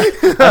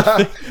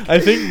 I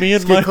think me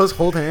and Just get my close,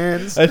 hold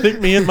hands. I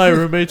think me and my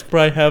roommates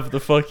probably have the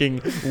fucking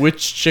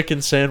which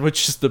chicken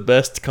sandwich is the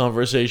best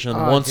conversation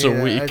Oh, once dude,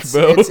 a week, it's-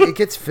 bro. it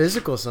gets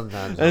physical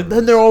sometimes. And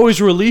then they're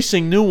always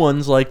releasing new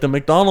ones. Like the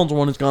McDonald's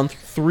one has gone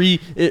through 3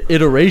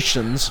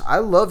 iterations. I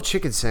love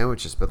chicken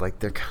sandwiches, but like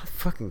they're kind of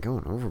fucking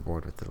going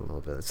overboard with it a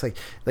little bit. It's like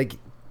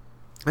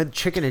and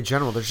chicken in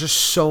general. There's just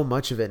so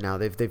much of it now.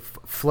 They've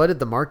flooded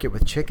the market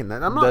with chicken.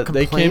 That I'm not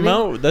They complaining. came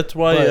out. That's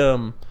why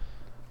but-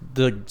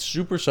 the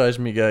Super Size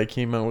Me guy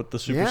came out with the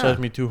Super Yeah. Size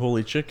Me 2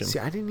 Holy Chicken. See,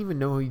 I didn't even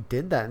know he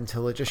did that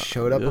until it just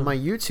showed up Yeah. on my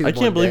YouTube. I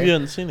can't one believe day. you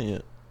hadn't seen it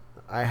yet.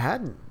 I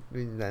hadn't. I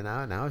mean,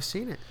 now I've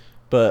seen it.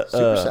 But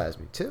Super size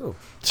me too.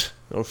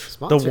 The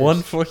Sponsors.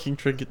 one fucking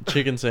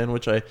chicken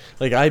sandwich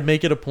I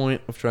make it a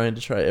point of trying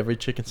to try every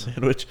chicken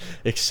sandwich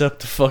except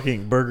the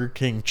fucking Burger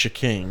King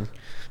Chiking.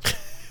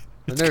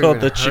 It's never called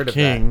even the heard of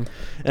Chiking,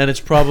 and it's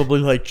probably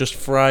like just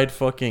fried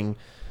fucking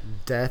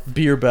Death.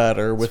 beer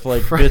batter with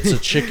like fried- bits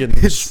of chicken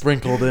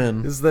sprinkled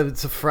in.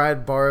 It's a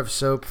fried bar of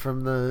soap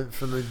from the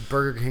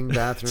Burger King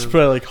bathroom. It's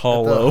probably like that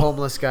hollow. the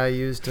homeless guy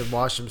used to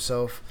wash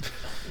himself.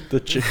 The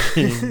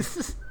Chiking.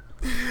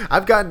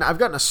 I've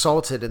gotten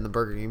assaulted in the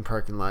Burger King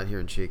parking lot here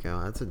in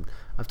Chico.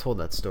 I've told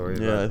that story.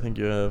 Yeah, I about think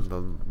you have.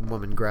 the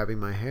woman grabbing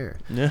my hair.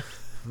 Yeah.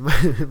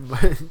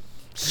 My-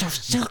 So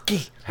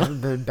silky.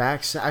 haven't been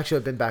back. Actually,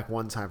 I've been back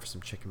one time for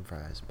some chicken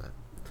fries, but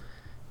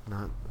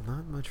not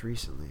much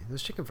recently.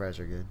 Those chicken fries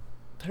are good.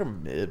 They're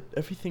mid.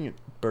 Everything at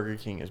Burger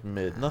King is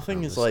mid. Nothing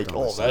Don't is listen- like, don't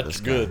oh, listen to that's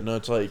this good. guy. No,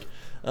 it's like,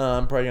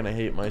 I'm probably gonna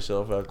hate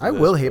myself after. I this,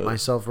 will hate but-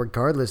 myself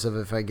regardless of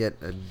if I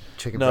get a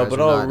chicken No, fries but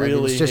or I'll not. I mean,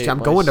 really it's just hate I'm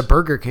going to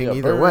Burger King Yeah,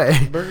 either Burger-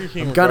 way. Burger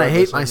King I'm gonna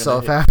hate regardless, I'm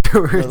gonna myself hate-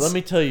 afterwards. But let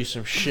me tell you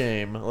some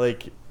shame.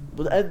 Like,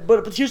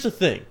 but here's the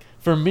thing.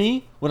 For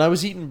me, when I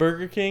was eating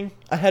Burger King,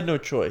 I had no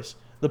choice.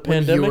 The When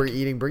pandemic. you were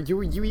eating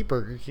burger, you eat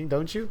Burger King,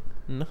 don't you?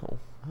 No.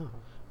 Oh.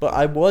 But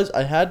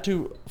I had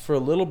to for a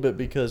little bit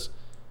because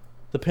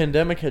the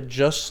pandemic had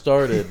just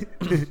started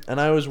and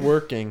I was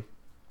working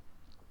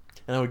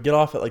and I would get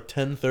off at like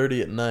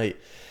 10:30 at night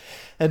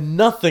and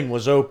nothing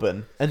was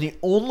open. And the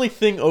only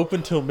thing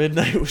open till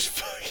midnight was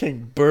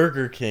fucking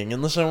Burger King,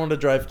 unless I wanted to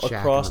drive Jack in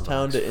across the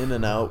town Box. to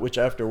In-N-Out, which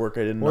after work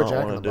I did Or not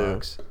Jack in want the to do.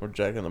 Box. Or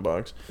Jack in the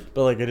Box.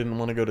 But like I didn't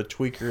want to go to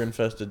tweaker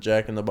infested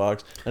Jack in the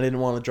Box. I didn't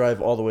want to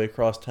drive all the way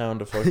across town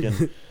to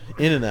fucking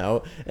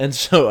In-N-Out. And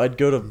so I'd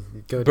go to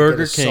Go to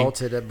Burger get King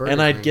assaulted at Burger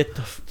and I'd King. get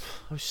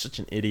I was such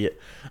an idiot.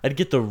 I'd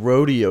get the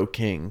Rodeo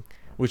King,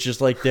 which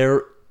is like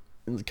their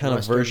kind of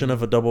Western- version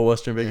of a double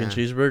Western bacon Yeah.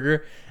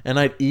 cheeseburger, and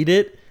I'd eat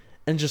it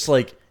and just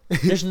like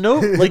there's no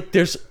like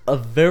there's a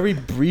very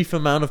brief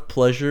amount of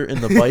pleasure in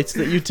the bites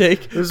that you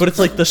take, but it's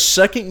like the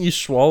second you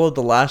swallow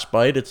the last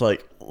bite, it's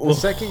like The ugh,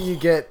 second you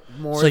get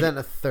more like than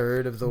a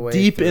third of the way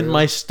deep in through,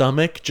 my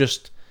stomach,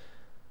 just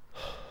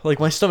like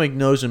my stomach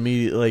knows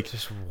immediately like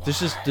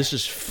Just this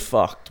is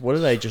fucked. What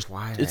did I just?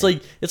 Why did It's I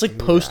like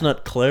do post that?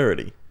 nut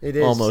clarity. It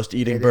is. Almost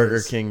eating It Burger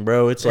is. King,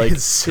 bro. It's like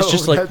It's it's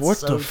just like that's what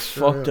so the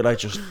fuck true. did I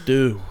just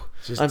do?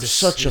 Just I'm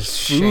such a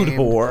just food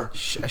whore.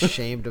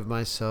 ashamed of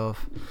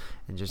myself,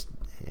 and just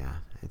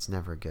it's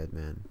never good,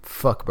 man.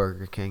 Fuck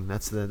Burger King.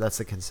 That's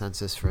the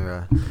consensus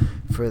for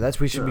that's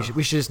we should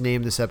just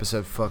name this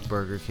episode "Fuck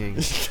Burger King."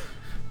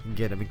 And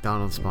get a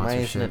McDonald's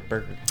sponsorship.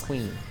 Burger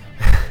Queen?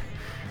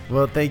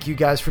 Well, thank you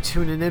guys for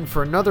tuning in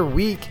for another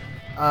week.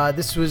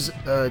 This was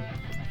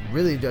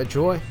really a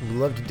joy. We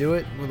love to do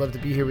it. We love to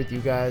be here with you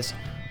guys.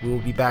 We will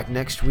be back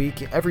next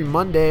week. Every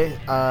Monday,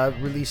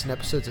 releasing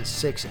episodes at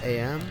 6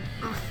 a.m.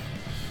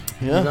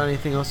 You got Yeah.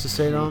 anything else to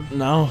say, Dom?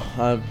 No,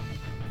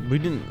 we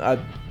didn't. I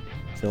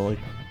feel like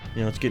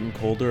it's getting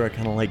colder. I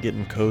kind of like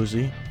getting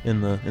cozy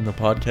in the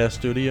podcast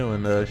studio.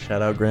 And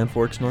shout out Grand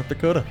Forks, North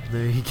Dakota.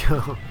 There you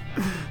go.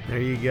 There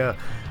you go.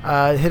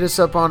 Hit us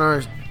up on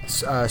our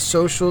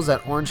socials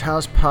at Orange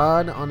House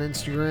Pod on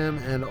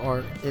Instagram and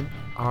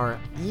our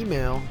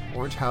email,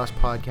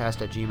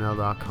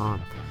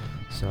 orangehousepodcast@gmail.com.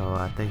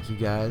 So thank you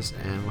guys,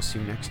 and we'll see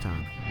you next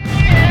time.